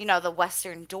 you know, the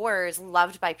Western doors,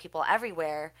 loved by people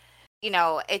everywhere. You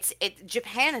know,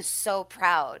 Japan is so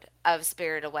proud of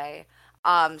Spirit Away,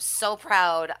 so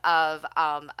proud of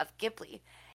Ghibli.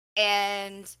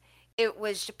 And it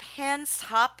was Japan's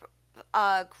top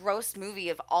gross movie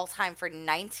of all time for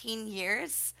 19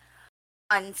 years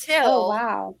Oh, until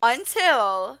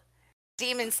wow.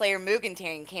 Demon Slayer Mugen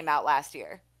Train came out last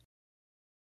year.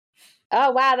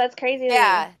 Oh, wow. That's crazy to me.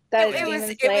 Yeah, That Yeah.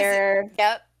 Demon Slayer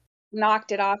yep,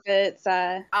 knocked it off its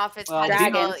off its Well,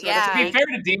 dragon, pedestal. so to Yeah, To be speak. fair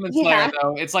to Demon Slayer, Yeah.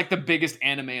 though, it's like the biggest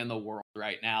anime in the world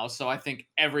right now. So I think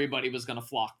everybody was gonna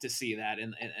flock to see that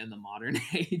in the modern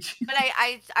age. but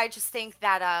I just think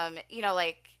that you know,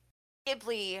 like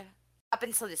Ghibli up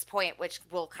until this point, which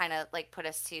will kind of like put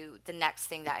us to the next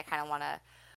thing that I kind of want to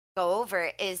go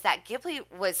over, is that Ghibli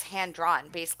was hand drawn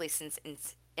basically since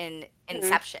in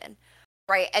inception,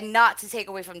 right? And not to take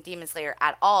away from Demon Slayer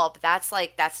at all, but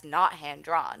that's not hand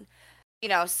drawn, you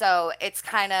know. So it's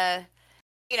kind of,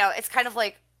 you know, it's kind of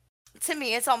like, to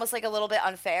me, it's almost like a little bit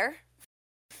unfair.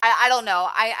 I don't know.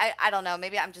 I don't know.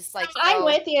 Maybe I'm just like I'm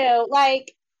with you.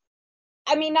 Like,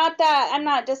 I mean, not that I'm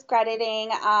not discrediting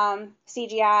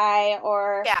CGI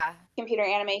or yeah, computer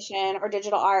animation or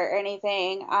digital art or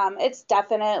anything. It's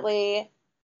definitely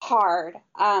hard.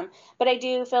 But I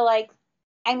do feel like,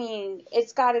 I mean,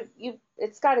 it's got to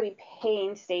be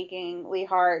painstakingly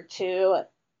hard to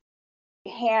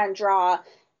hand draw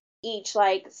each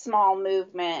like small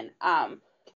movement.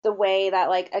 The way that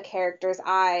like a character's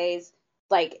eyes,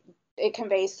 like it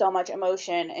conveys so much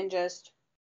emotion in just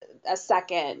a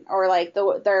second, or like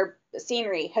their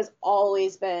scenery has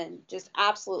always been just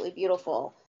absolutely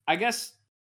beautiful. I guess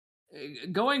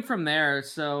going from there,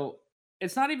 so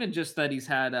it's not even just that he's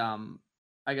had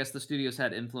I guess the studio's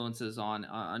had influences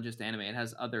on just anime. It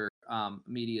has other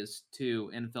medias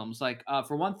too in films. Like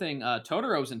for one thing,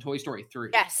 Totoro's in Toy Story 3.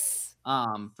 yes,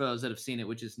 For those that have seen it,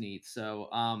 which is neat.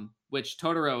 So which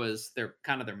Totoro is their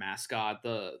kind of their mascot,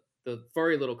 the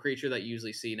furry little creature that you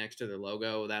usually see next to their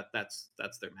logo. That's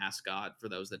their mascot for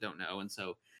those that don't know. And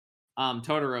so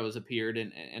Totoro has appeared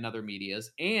in other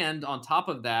medias. And on top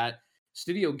of that,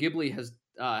 Studio Ghibli has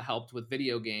helped with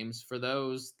video games. For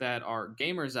those that are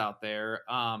gamers out there,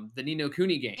 the Ni no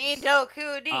Kuni games. Ni no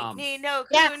Kuni, Yeah,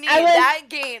 that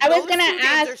game. I was those gonna two games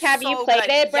ask, are have you so played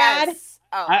good. it, Brad? Yes.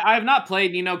 Oh, I have not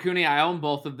played Ni no Kuni. I own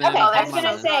both of them. Okay, Oh, I was they're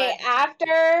gonna so say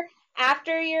good.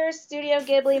 after your Studio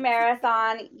Ghibli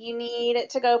marathon, you need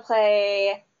to go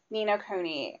play Ni no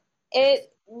Kuni.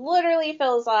 It literally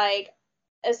feels like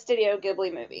a Studio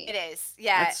Ghibli movie. It is.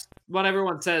 Yeah. That's what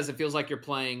everyone says. It feels like you're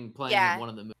playing Yeah. one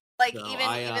of the movies. Like So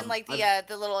even like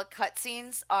the little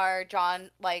cutscenes are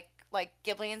drawn like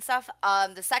Ghibli and stuff.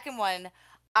 The second one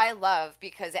I love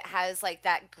because it has like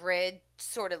that grid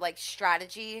sort of like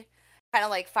strategy, kind of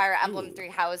like Fire Emblem Ooh. Three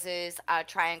Houses,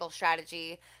 triangle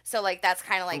strategy. So like that's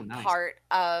kind of like nice. part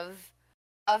of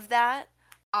that.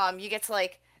 You get to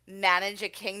like manage a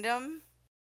kingdom.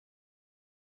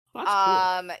 Well,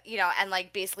 that's cool. You know, and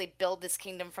like basically build this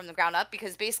kingdom from the ground up,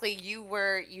 because basically you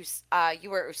were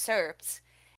usurped,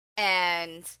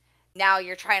 and now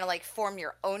you're trying to like form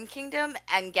your own kingdom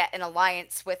and get an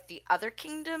alliance with the other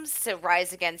kingdoms to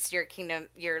rise against your kingdom,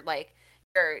 your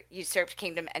usurped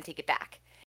kingdom, and take it back.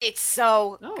 It's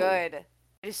so good.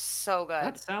 It is so good.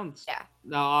 That sounds. Yeah.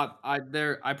 No,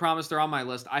 I promise they're on my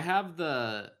list. I have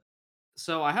the.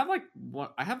 So I have like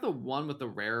I have the one with the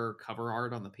rare cover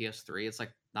art on the PS3. It's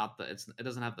like not it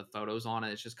doesn't have the photos on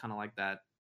it. It's just kind of like that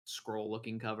scroll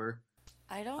looking cover.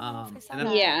 I don't know if I saw and then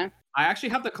that. Yeah. I actually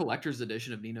have the collector's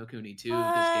edition of Ni no Kuni too,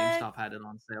 because GameStop had it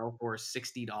on sale for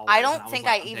 $60. I don't think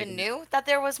I even knew that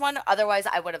there was one. Otherwise,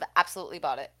 I would have absolutely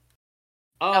bought it.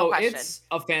 Oh, it's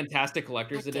a fantastic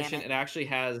collector's God damn edition. it. It actually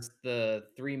has the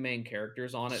 3 main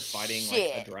characters on it fighting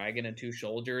like a dragon and 2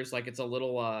 soldiers. Like it's a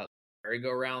little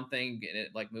merry-go-round thing, and it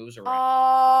like moves around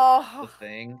Oh, the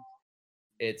thing.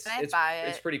 It's can I buy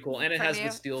it's it pretty cool, and it from has the you?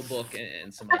 steelbook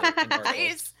and some other and art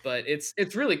Please. books, but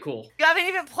it's really cool. You haven't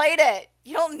even played it.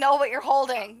 You don't know what you're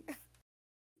holding.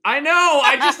 I know.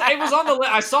 It was on the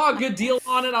list. I saw a good deal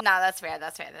on it. No, that's fair.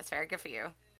 That's fair. That's fair. Good for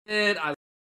you. I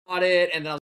bought it, and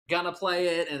then I was gonna play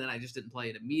it, and then I just didn't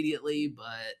play it immediately.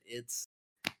 But it's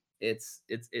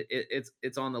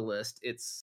on the list.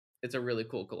 It's a really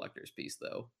cool collector's piece,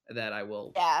 though, that I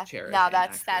will cherish. No, and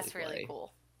that's actually really play.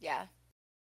 cool. Yeah.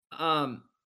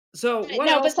 So what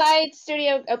No, else? besides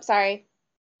Studio. Oh, sorry.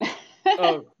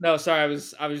 Oh no, sorry. I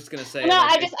was just gonna say. No,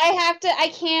 like, I have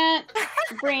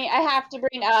to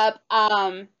bring up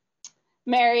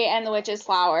Mary and the Witch's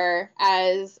Flower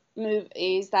as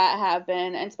movies that have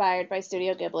been inspired by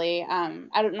Studio Ghibli.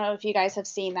 I don't know if you guys have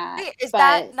seen that. Wait, is but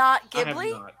that not I have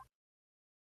Ghibli? not.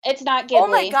 It's not Ghibli. Oh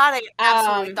my god, I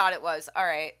absolutely thought it was. All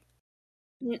right.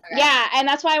 Okay. Yeah, and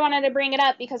that's why I wanted to bring it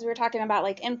up, because we were talking about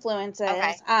like influences.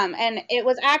 Okay. And it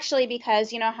was actually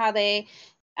because you know how they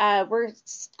were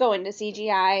going to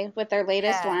CGI with their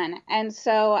latest one, and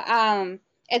so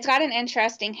it's got an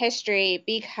interesting history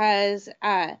because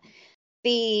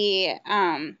the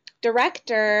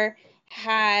director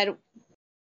had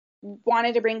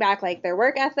wanted to bring back like their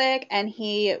work ethic, and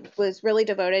he was really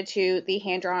devoted to the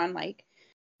hand-drawn like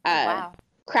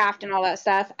craft and all that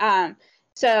stuff.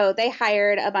 So they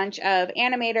hired a bunch of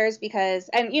animators because,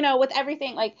 and you know, with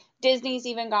everything like Disney's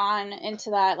even gone into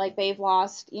that, like they've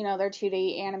lost, you know, their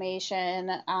 2D animation.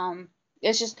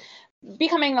 It's just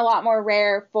becoming a lot more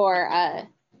rare for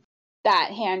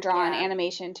that hand-drawn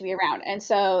animation to be around. And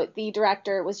so the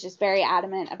director was just very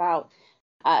adamant about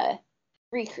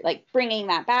bringing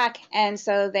that back. And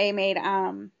so they made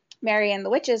Mary and the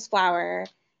Witch's Flower.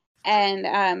 And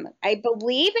I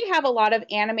believe they have a lot of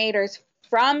animators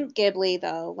from Ghibli,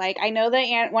 though. Like, I know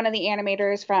that one of the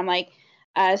animators from, like,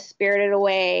 Spirited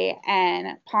Away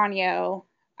and Ponyo.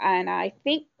 And I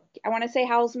think, I want to say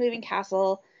Howl's Moving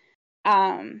Castle.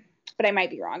 But I might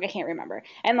be wrong. I can't remember.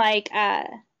 And, like,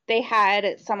 they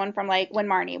had someone from, like, when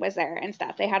Marnie was there and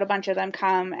stuff. They had a bunch of them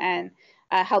come and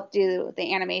help do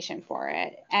the animation for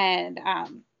it. And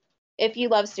if you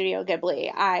love Studio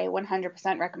Ghibli, I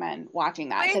 100% recommend watching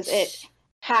that, because it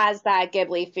has that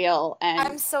Ghibli feel. And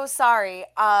I'm so sorry.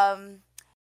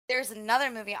 There's another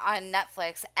movie on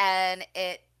Netflix, and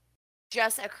it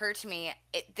just occurred to me,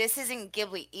 this isn't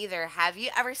Ghibli either. Have you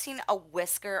ever seen A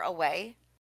Whisker Away?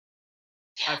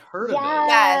 I've heard of it.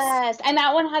 Yes, and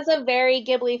that one has a very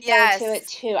Ghibli feel to it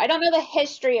too. I don't know the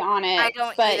history on it, I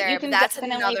don't but either, you can but that's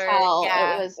definitely another, tell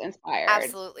it was inspired.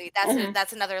 Absolutely,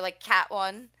 that's another like cat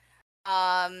one.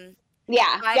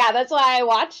 Yeah, that's why I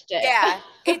watched it. Yeah,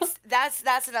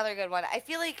 that's another good one. I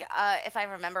feel like if I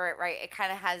remember it right, it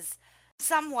kind of has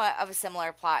somewhat of a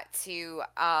similar plot to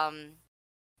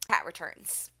Cat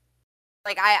Returns.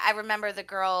 Like I remember the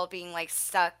girl being like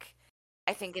stuck,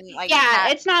 I think, in like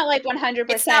it's not like 100%,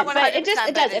 but it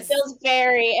does. It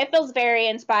feels very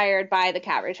inspired by the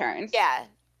Cat Returns. Yeah.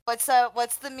 What's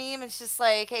the meme? It's just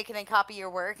like, hey, can I copy your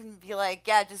work? And be like,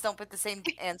 yeah, just don't put the same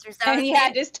answers down.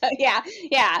 Yeah.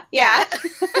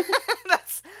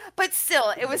 But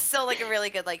still, it was still like a really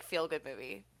good like feel good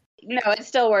movie. No, it's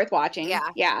still worth watching.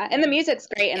 Yeah, and the music's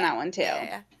great in that one too.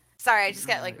 Yeah. Sorry, I just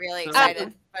get like really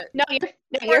excited. But no,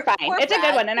 you're fine. It's a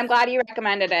good one, and I'm glad you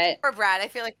recommended it. Poor Brad. I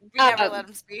feel like we never let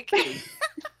him speak.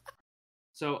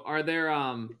 So are there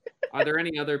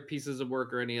any other pieces of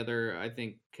work or any other, I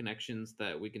think, connections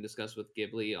that we can discuss with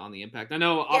Ghibli on the impact? I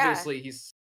know obviously the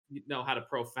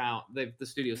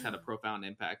studios had a profound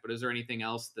impact, but is there anything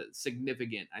else that's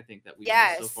significant, I think, that we've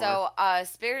missed so far?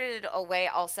 So Spirited Away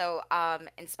also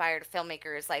inspired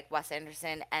filmmakers like Wes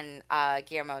Anderson and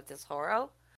Guillermo del Toro.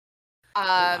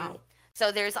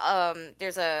 So there's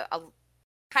a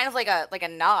kind of like a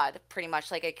nod, pretty much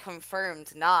like a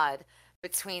confirmed nod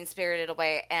between Spirited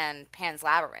Away and Pan's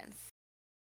Labyrinth.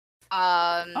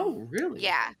 Oh, really?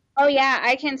 Yeah. Oh, yeah,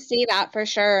 I can see that for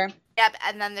sure. Yep,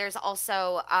 and then there's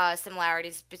also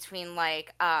similarities between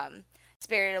like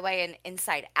Spirited Away and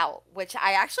Inside Out, which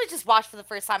I actually just watched for the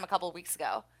first time a couple of weeks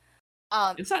ago.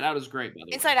 Inside Out is great, by the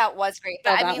way. Inside Out was great,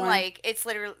 but I mean, like, it's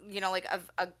literally, you know, like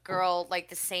a girl like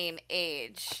the same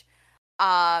age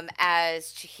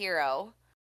as Chihiro.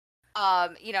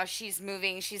 You know, she's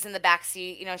moving, she's in the back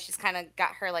seat, you know, she's kind of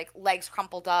got her like legs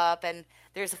crumpled up, and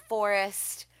there's a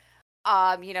forest.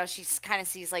 You know, she kind of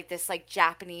sees like this like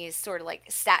Japanese sort of like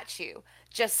statue,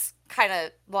 just kind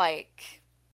of like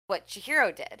what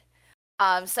Chihiro did.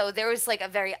 So there was like a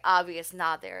very obvious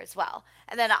nod there as well.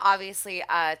 And then obviously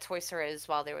Toy Story as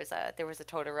well. There was a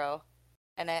Totoro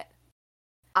in it.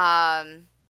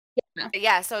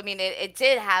 Yeah, so I mean, it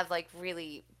did have like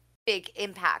really big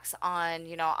impacts on,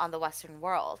 on the Western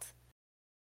world.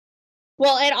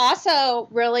 Well, it also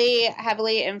really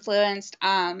heavily influenced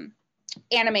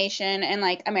animation in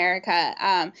like America.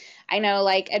 I know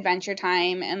like Adventure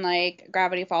Time and like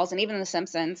Gravity Falls and even The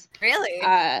Simpsons. Really?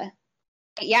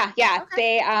 Yeah.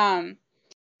 Okay.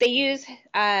 They use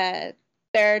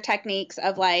their techniques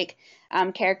of like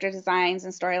character designs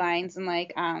and storylines and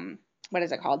like what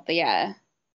is it called? The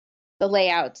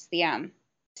layouts, the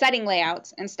setting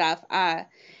layouts and stuff.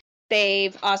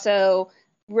 They've also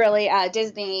really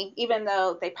Disney, even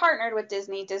though they partnered with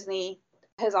Disney, Disney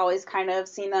has always kind of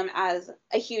seen them as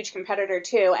a huge competitor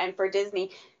too. And for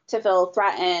Disney to feel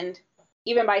threatened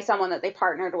even by someone that they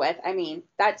partnered with, I mean,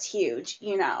 that's huge,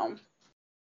 you know.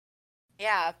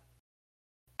 Yeah.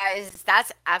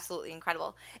 That's absolutely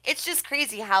incredible. It's just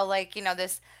crazy how like,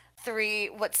 this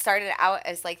what started out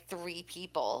as like three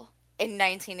people in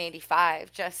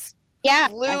 1985 just Yeah,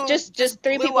 just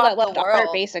three blew people that up the loved art, world.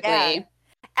 Yeah. basically.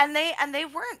 And they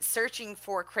weren't searching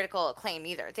for critical acclaim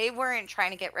either. They weren't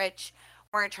trying to get rich,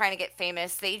 weren't trying to get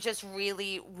famous. They just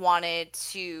really wanted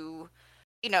to,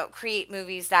 create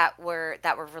movies that were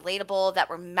relatable, that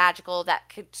were magical, that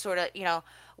could sort of,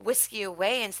 whisk you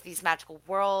away into these magical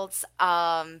worlds.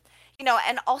 And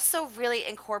also really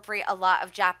incorporate a lot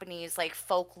of Japanese like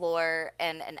folklore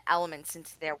and elements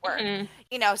into their work.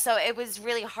 Mhm. So it was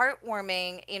really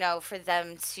heartwarming, for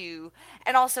them to,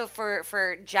 and also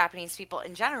for Japanese people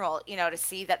in general, to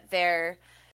see that their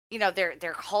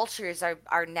cultures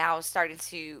are now starting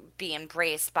to be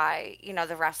embraced by,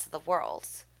 the rest of the world.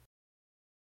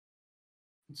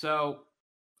 So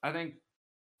I think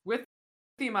with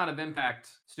the amount of impact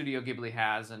Studio Ghibli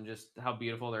has and just how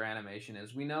beautiful their animation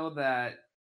is, we know that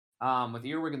with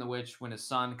Earwig and the Witch, when his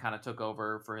son kind of took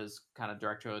over for his kind of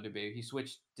directorial debut, he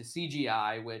switched to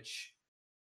CGI, which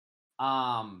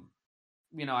um,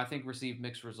 I think received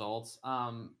mixed results.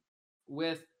 Do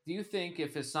you think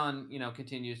if his son,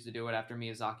 continues to do it after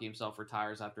Miyazaki himself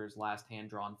retires after his last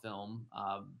hand-drawn film,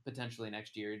 potentially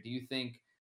next year, do you think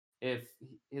if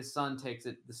his son takes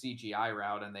it the CGI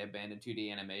route and they abandon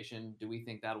 2D animation, do we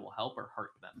think that will help or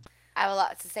hurt them? I have a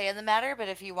lot to say in the matter, but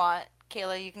if you want,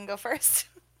 Kayla, you can go first.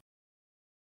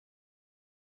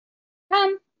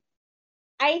 Um,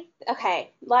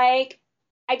 like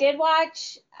I did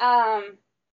watch oh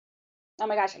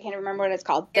my gosh, I can't remember what it's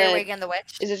called. Earwig and the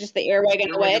Witch. Is it just the Earwig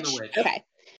and the Earwig and Witch? the Witch.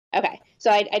 Okay.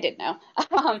 So I did know.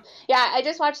 Yeah, I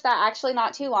just watched that actually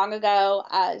not too long ago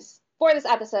as for this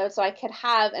episode, so I could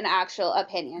have an actual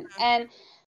opinion. Mhm. And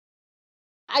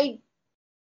I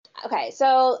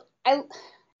so I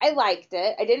liked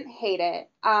it. I didn't hate it.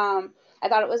 I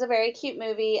thought it was a very cute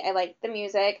movie. I liked the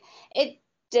music. It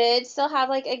did still have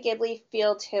like a Ghibli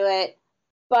feel to it,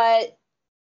 but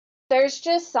there's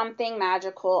just something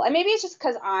magical. And maybe it's just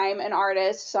because I'm an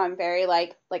artist, so I'm very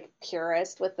like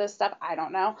purist with this stuff. I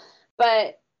don't know.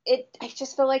 But I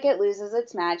just feel like it loses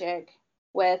its magic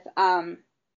with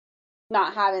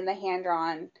not having the hand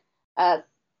drawn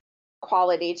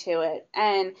quality to it.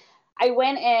 And I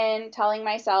went in telling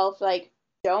myself like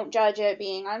don't judge it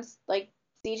being on like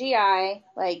CGI.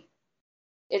 Like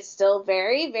it's still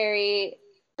very very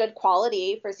good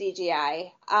quality for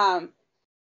CGI. And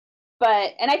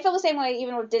I feel the same way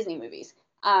even with Disney movies.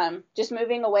 Just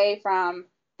moving away from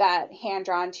that hand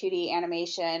drawn 2D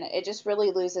animation, it just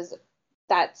really loses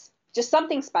that's just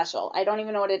something special. I don't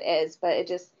even know what it is, but it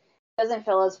just doesn't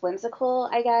feel as whimsical,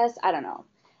 I guess. I don't know.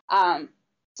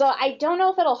 So I don't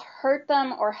know if it'll hurt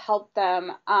them or help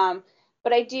them.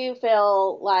 But I do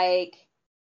feel like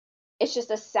it's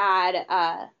just a sad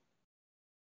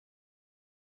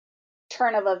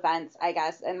turn of events, I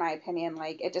guess, in my opinion.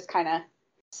 Like it just kind of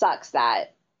sucks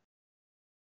that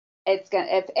it's gonna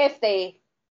if they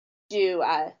do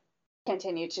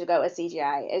continue to go with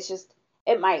CGI, it's just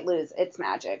it might lose its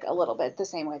magic a little bit the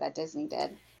same way that Disney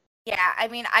did. Yeah, I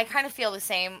mean, I kind of feel the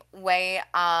same way.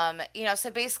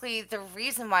 So basically the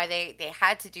reason why they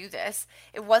had to do this,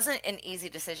 it wasn't an easy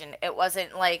decision. It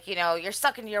wasn't like, you're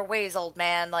stuck in your ways, old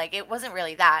man. Like it wasn't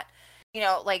really that.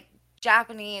 Like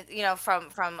Japanese, from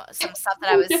some stuff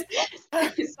that I was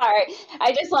Sorry.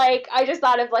 I just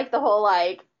thought of like the whole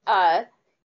like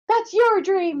that's your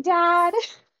dream, Dad.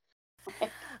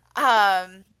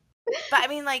 But I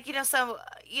mean, like, so,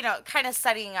 kind of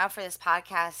studying out for this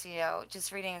podcast,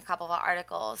 just reading a couple of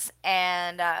articles,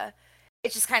 and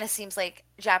it just kind of seems like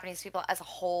Japanese people as a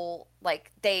whole,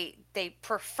 like, they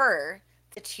prefer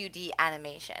the 2D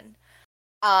animation.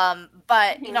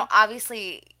 But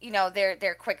obviously,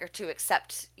 they're quicker to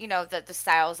accept, the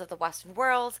styles of the Western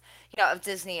world, of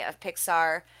Disney, of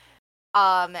Pixar.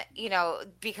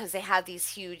 Because they have these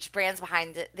huge brands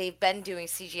behind it. They've been doing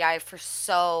CGI for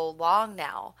so long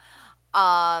now.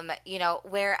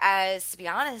 Whereas to be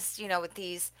honest, with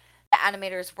these the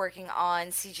animators working on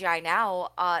CGI now,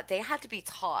 they had to be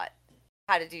taught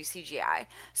how to do CGI.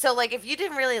 So like if you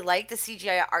didn't really like the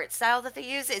CGI art style that they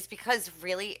use, it's because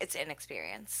really it's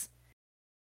inexperience.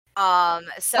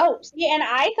 So see, and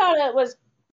I thought it was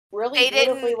really they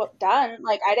beautifully didn't done.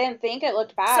 Like I didn't think it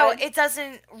looked so bad. it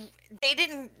doesn't they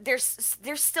didn't there's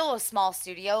still a small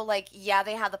studio. Like yeah,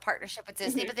 they have the partnership with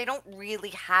Disney, Mhm. but they don't really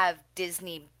have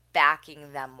Disney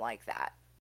backing them like that.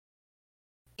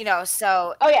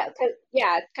 So Oh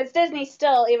yeah, because Disney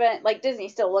still Disney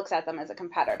still looks at them as a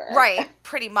competitor. right,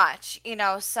 pretty much,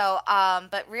 so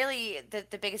but really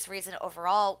the biggest reason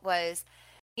overall was,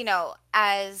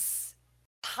 as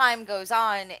time goes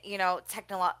on,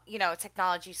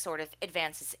 technology sort of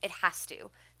advances. It has to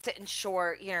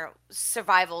ensure,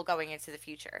 survival going into the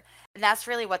future. And that's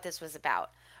really what this was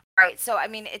about. Right? So I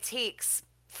mean, it takes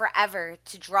forever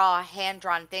to draw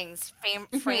hand-drawn things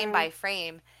frame by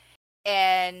frame.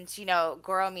 And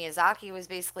Goro Miyazaki was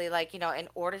basically like, in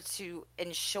order to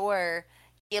ensure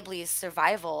Ghibli's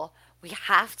survival, we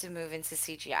have to move into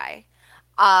CGI.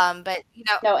 But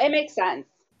No, it makes sense.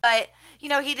 but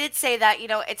he did say that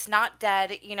it's not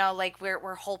dead. Like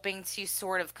we're hoping to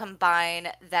sort of combine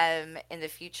them in the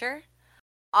future.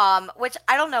 Which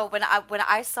I don't know, when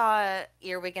I saw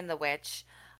Earwig and the Witch,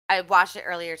 I watched it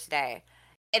earlier today,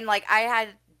 and like I had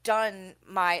done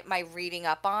my reading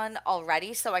up on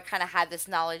already, so I kind of had this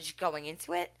knowledge going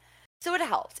into it. So it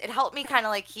helped. It helped me kind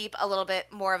of like keep a little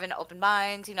bit more of an open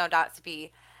mind, not to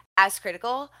be as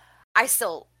critical. I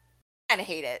still kind of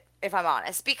hate it, if I'm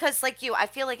honest, because like I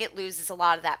feel like it loses a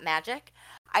lot of that magic.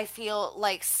 I feel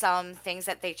like some things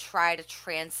that they try to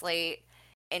translate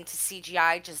into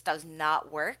CGI just does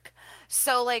not work.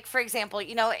 So like for example,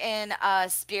 in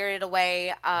Spirited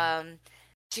Away,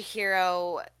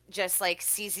 Chihiro just like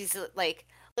sees these like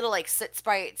little like soot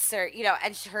sprites, or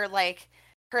and her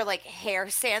hair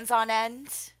stands on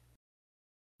end,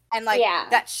 and like Yeah.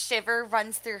 that shiver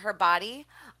runs through her body.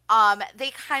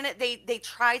 They kind of they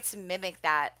tried to mimic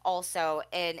that also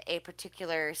in a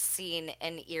particular scene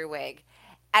in Earwig,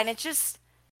 and it just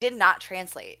did not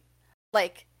translate.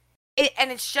 Like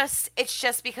and it's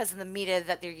just because of the media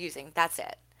that they're using. That's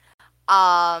it.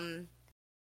 Um,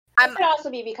 It could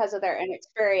also be because of their could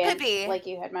inexperience, be, like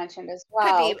you had mentioned as could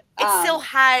be. well. It still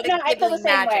had No, I feel the Ghibli same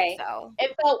magic way. though.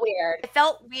 It felt weird. It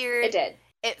felt weird. It did.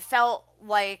 It felt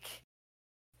like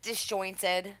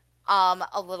disjointed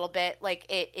a little bit. Like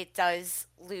it does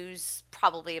lose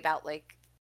probably about like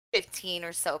 15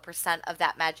 or so percent of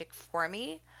that magic for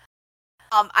me.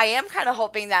 I am kind of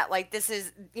hoping that like this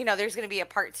is, there's going to be a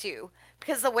part 2,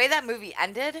 because the way that movie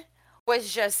ended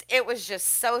was just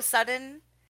so sudden.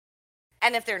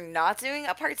 And if they're not doing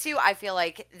a part 2, I feel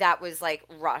like that was like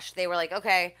rushed. They were like,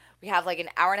 okay, we have like an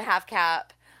hour and a half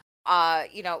cap.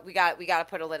 We got to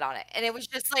put a lid on it. And it was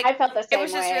just like I felt the it same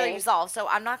was just really way. resolved. So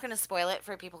I'm not going to spoil it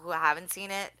for people who haven't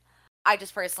seen it. I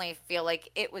just personally feel like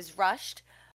it was rushed.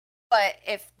 But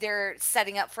if they're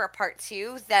setting up for a part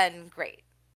 2, then great.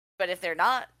 But if they're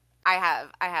not, I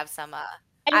have some I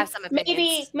have some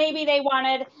opinions. Maybe they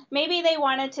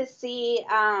wanted to see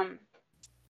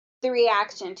the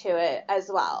reaction to it as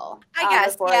well. I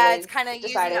guess, before yeah, they it's kind of using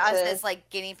decided us to, as like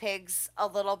guinea pigs a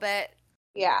little bit.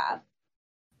 yeah.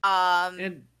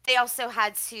 And They also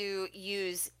had to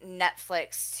use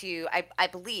Netflix to, I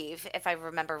believe, if I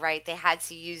remember right, they had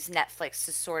to use Netflix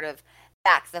to sort of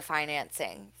back the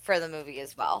financing for the movie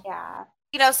as well. Yeah.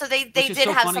 So they which is did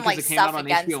so have funny some 'cause like it came out stuff on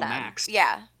against HBO them. Max.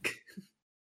 Yeah.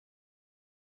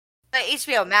 But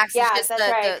HBO Max is Yeah, just that's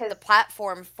right, the 'cause-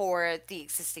 platform for the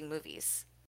existing movies.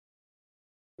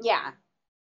 Yeah.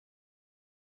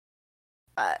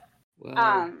 But Well,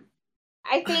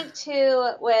 I think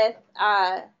too with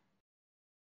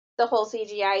the whole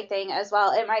CGI thing as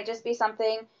well, it might just be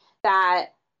something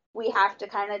that we have to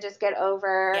kind of just get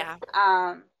over,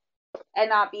 yeah. and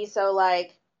not be so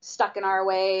like stuck in our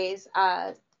ways,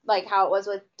 like how it was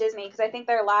with Disney, because I think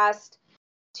their last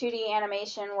 2D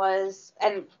animation was,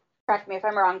 and correct me if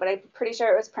I'm wrong, but I'm pretty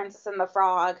sure it was Princess and the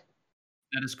Frog.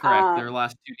 that is correct. Their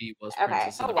last 2D was Okay.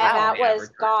 Princess and the Oh, Frog. wow. And that the was, average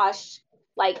person. gosh,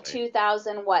 like Right.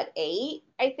 2008,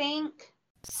 I think.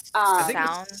 I think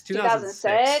Sound. it's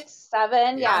 2006,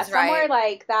 7, Yeah. yeah, Sounds somewhere right.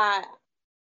 like that.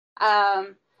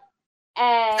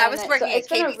 And I was so working at it's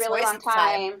been a KB really Toys long at the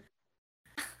time. time.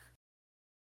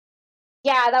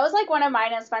 Yeah, that was like one of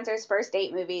mine and Spencer's first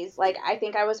date movies. Like I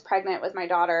think I was pregnant with my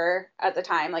daughter at the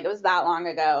time. Like it was that long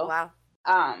ago. Wow.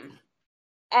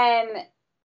 And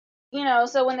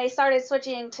so when they started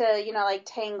switching to, like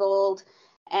Tangled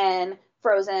and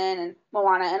Frozen and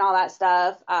Moana and all that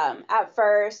stuff, at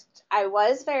first I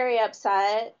was very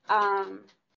upset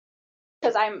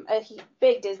because I'm a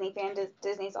big Disney fan.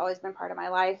 Disney's always been part of my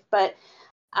life, but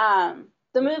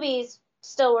the movies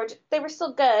they were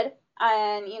still good,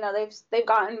 and they've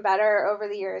gotten better over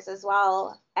the years as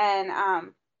well,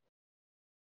 and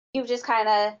you've just kind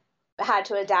of had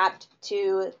to adapt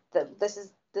to this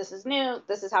is new,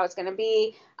 this is how it's going to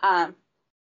be.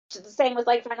 The same with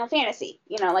like Final Fantasy,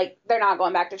 like they're not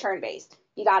going back to turn-based.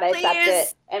 You got to accept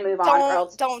it and move on, or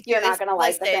else you're not going to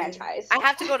like the franchise. I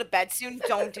have to go to bed soon.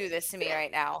 Don't do this to me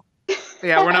right now.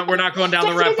 Yeah, we're not going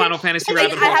down the Final Fantasy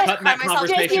rabbit hole. Cutting that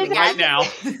conversation right now.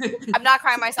 I'm not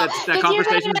crying myself. That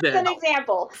conversation is dead. As an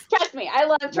example, trust me, I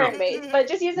love turn-based, but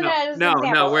just using it as an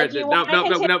example. No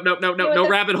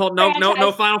rabbit hole.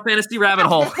 No Final Fantasy rabbit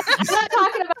hole. I'm not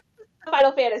talking about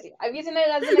Final Fantasy. I'm using it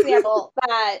as an example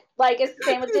that, like, it's the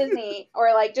same with Disney,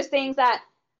 or like just things that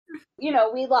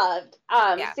we loved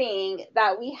seeing,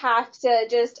 that we have to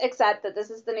just accept that this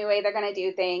is the new way they're going to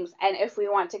do things. And if we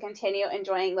want to continue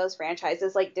enjoying those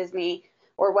franchises like Disney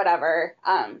or whatever,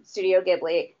 Studio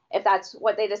Ghibli, if that's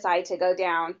what they decide to go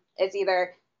down, it's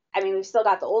either, we've still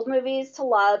got the old movies to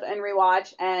love and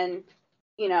rewatch, and,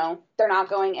 they're not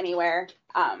going anywhere.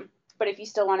 But if you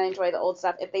still want to enjoy the old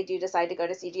stuff, if they do decide to go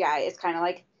to CGI, it's kind of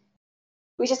like,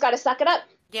 we just got to suck it up.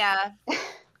 Yeah.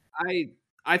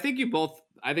 I think you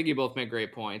both make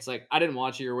great points. Like, I didn't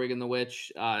watch Earwig and the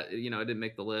Witch. It didn't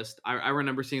make the list. I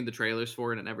remember seeing the trailers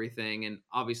for it and everything, and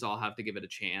obviously I'll have to give it a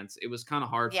chance. It was kind of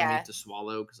hard for me to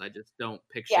swallow because I just don't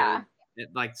picture it,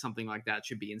 like something like that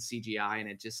should be in CGI, and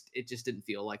it just didn't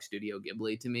feel like Studio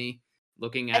Ghibli to me.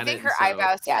 Looking at it, I think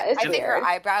her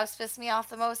eyebrows piss me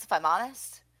off the most, if I'm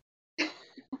honest.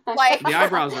 Like, the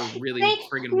eyebrows are really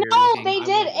friggin' weird. No, they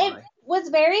did. It was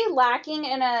very lacking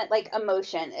in a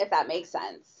emotion, if that makes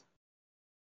sense.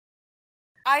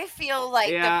 I feel like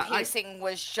the pacing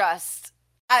was just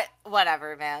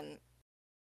whatever, man.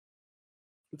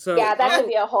 So yeah, that could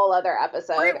be a whole other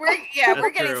episode.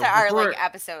 We're getting to our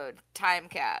episode time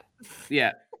cap.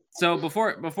 Yeah. So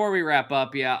before we wrap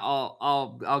up,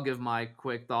 I'll give my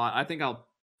quick thought. I think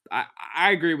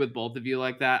I agree with both of you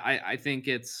like that. I think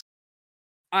it's.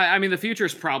 The future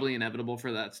is probably inevitable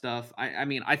for that stuff.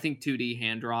 I think 2D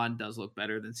hand-drawn does look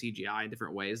better than CGI in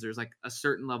different ways. There's like a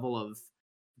certain level of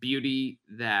beauty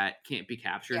that can't be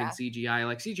captured in CGI.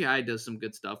 Like, CGI does some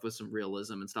good stuff with some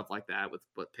realism and stuff like that with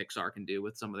what Pixar can do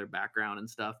with some of their background and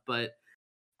stuff. But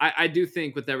I do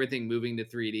think with everything moving to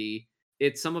 3D,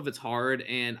 some of it's hard,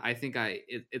 and I think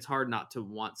it's hard not to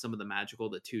want some of the magical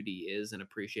that 2D is and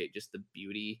appreciate just the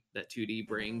beauty that 2D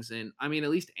brings. And at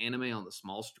least anime on the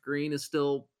small screen is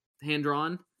still hand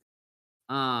drawn,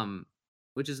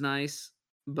 which is nice.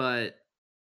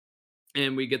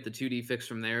 And we get the 2D fix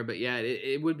from there. But yeah,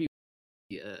 it would be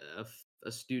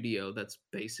a studio that's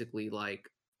basically like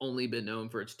only been known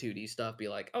for its 2D stuff be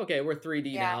like, okay, we're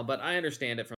 3D now. But I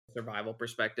understand it from a survival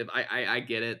perspective. I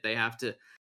get it. They have to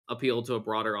appeal to a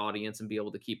broader audience and be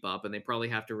able to keep up, and they probably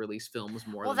have to release films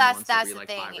more than once every like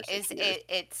 5 or 6 years.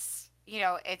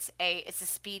 It's a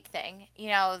speed thing.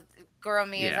 Goro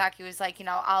Miyazaki was like,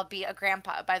 I'll be a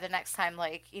grandpa by the next time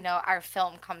our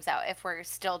film comes out if we're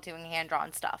still doing hand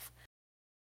drawn stuff.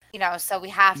 So we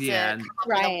have to come up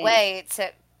with a way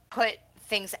to put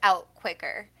things out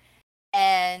quicker.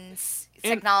 And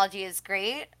technology is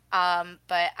great,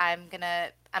 but I'm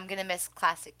gonna miss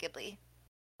classic Ghibli.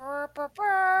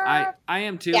 I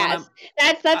am too. Yes,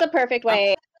 that's a perfect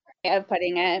way of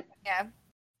putting it. Yeah.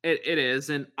 It is,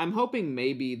 and I'm hoping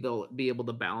maybe they'll be able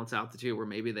to balance out the two, where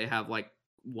maybe they have like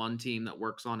one team that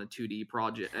works on a 2D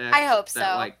project. I hope so.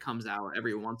 That like comes out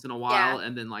every once in a while,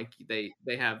 and then like they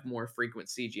have more frequent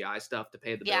CGI stuff to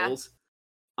pay the bills.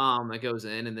 That goes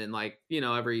in, and then like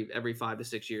every 5 to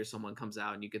 6 years someone comes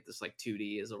out and you get this like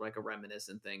 2D as a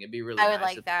reminiscent thing. It'd be really. I would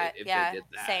nice like that. If yeah, they did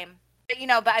that. Same. But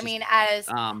as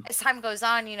time goes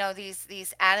on,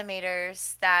 these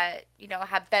animators that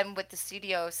have been with the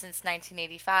studio since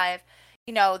 1985,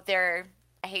 they're,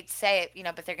 I hate to say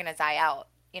it, but they're gonna die out,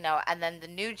 and then the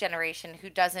new generation who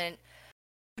don't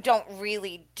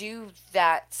really do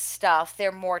that stuff,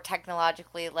 they're more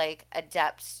technologically like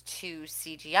adept to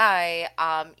CGI.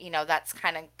 That's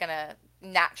kind of gonna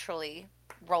naturally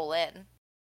roll in.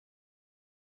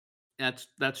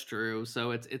 That's true. So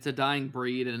it's a dying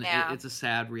breed, and it's a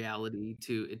sad reality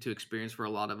to experience for a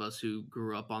lot of us who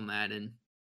grew up on that and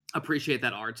appreciate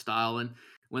that art style. And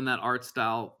when that art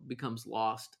style becomes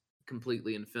lost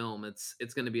completely in film, it's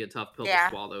going to be a tough pill to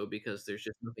swallow, because there's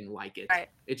just nothing like it. Right.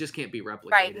 It just can't be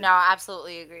replicated. Right. No,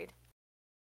 absolutely agreed.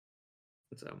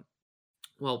 So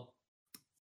Well,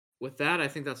 with that, I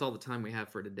think that's all the time we have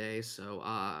for today. So,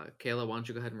 Kayla, why don't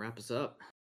you go ahead and wrap us up?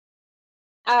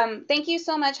 Thank you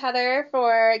so much, Heather,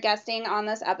 for guesting on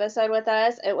this episode with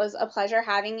us. It was a pleasure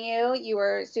having you. You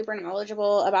were super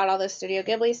knowledgeable about all the Studio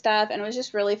Ghibli stuff, and it was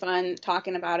just really fun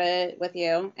talking about it with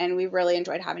you, and we really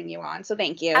enjoyed having you on, so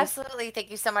thank you. Absolutely. Thank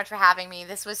you so much for having me.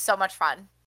 This was so much fun.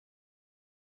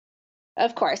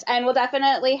 Of course, and we'll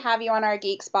definitely have you on our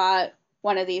Geek Spot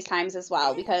one of these times as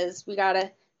well, because we got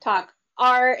to talk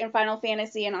art and Final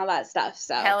Fantasy and all that stuff.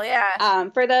 So hell yeah.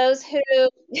 For those who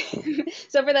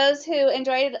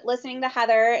enjoyed listening to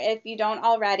Heather, if you don't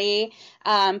already,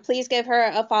 please give her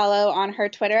a follow on her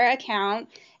Twitter account.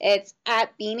 It's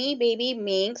at Beanie Baby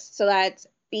Minx. So that's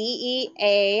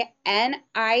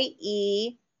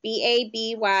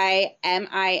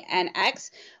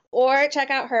BeanieBabyMinx. Or check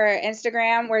out her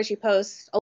Instagram, where she posts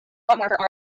a lot more of her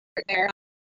art there.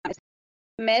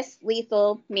 Miss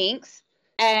Lethal Minx.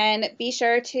 And be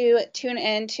sure to tune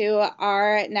in to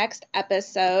our next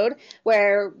episode,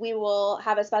 where we will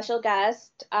have a special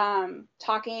guest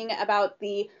talking about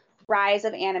the rise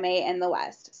of anime in the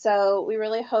West. So we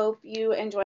really hope you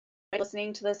enjoyed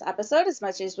listening to this episode as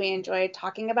much as we enjoyed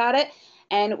talking about it.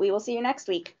 And we will see you next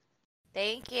week.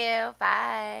 Thank you.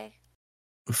 Bye.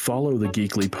 Follow the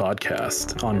Geekly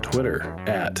Podcast on Twitter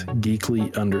at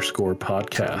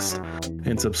Geekly_podcast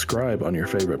and subscribe on your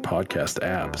favorite podcast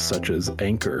apps such as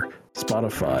Anchor,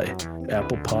 Spotify,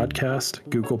 Apple Podcast,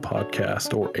 Google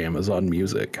Podcast, or Amazon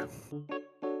Music.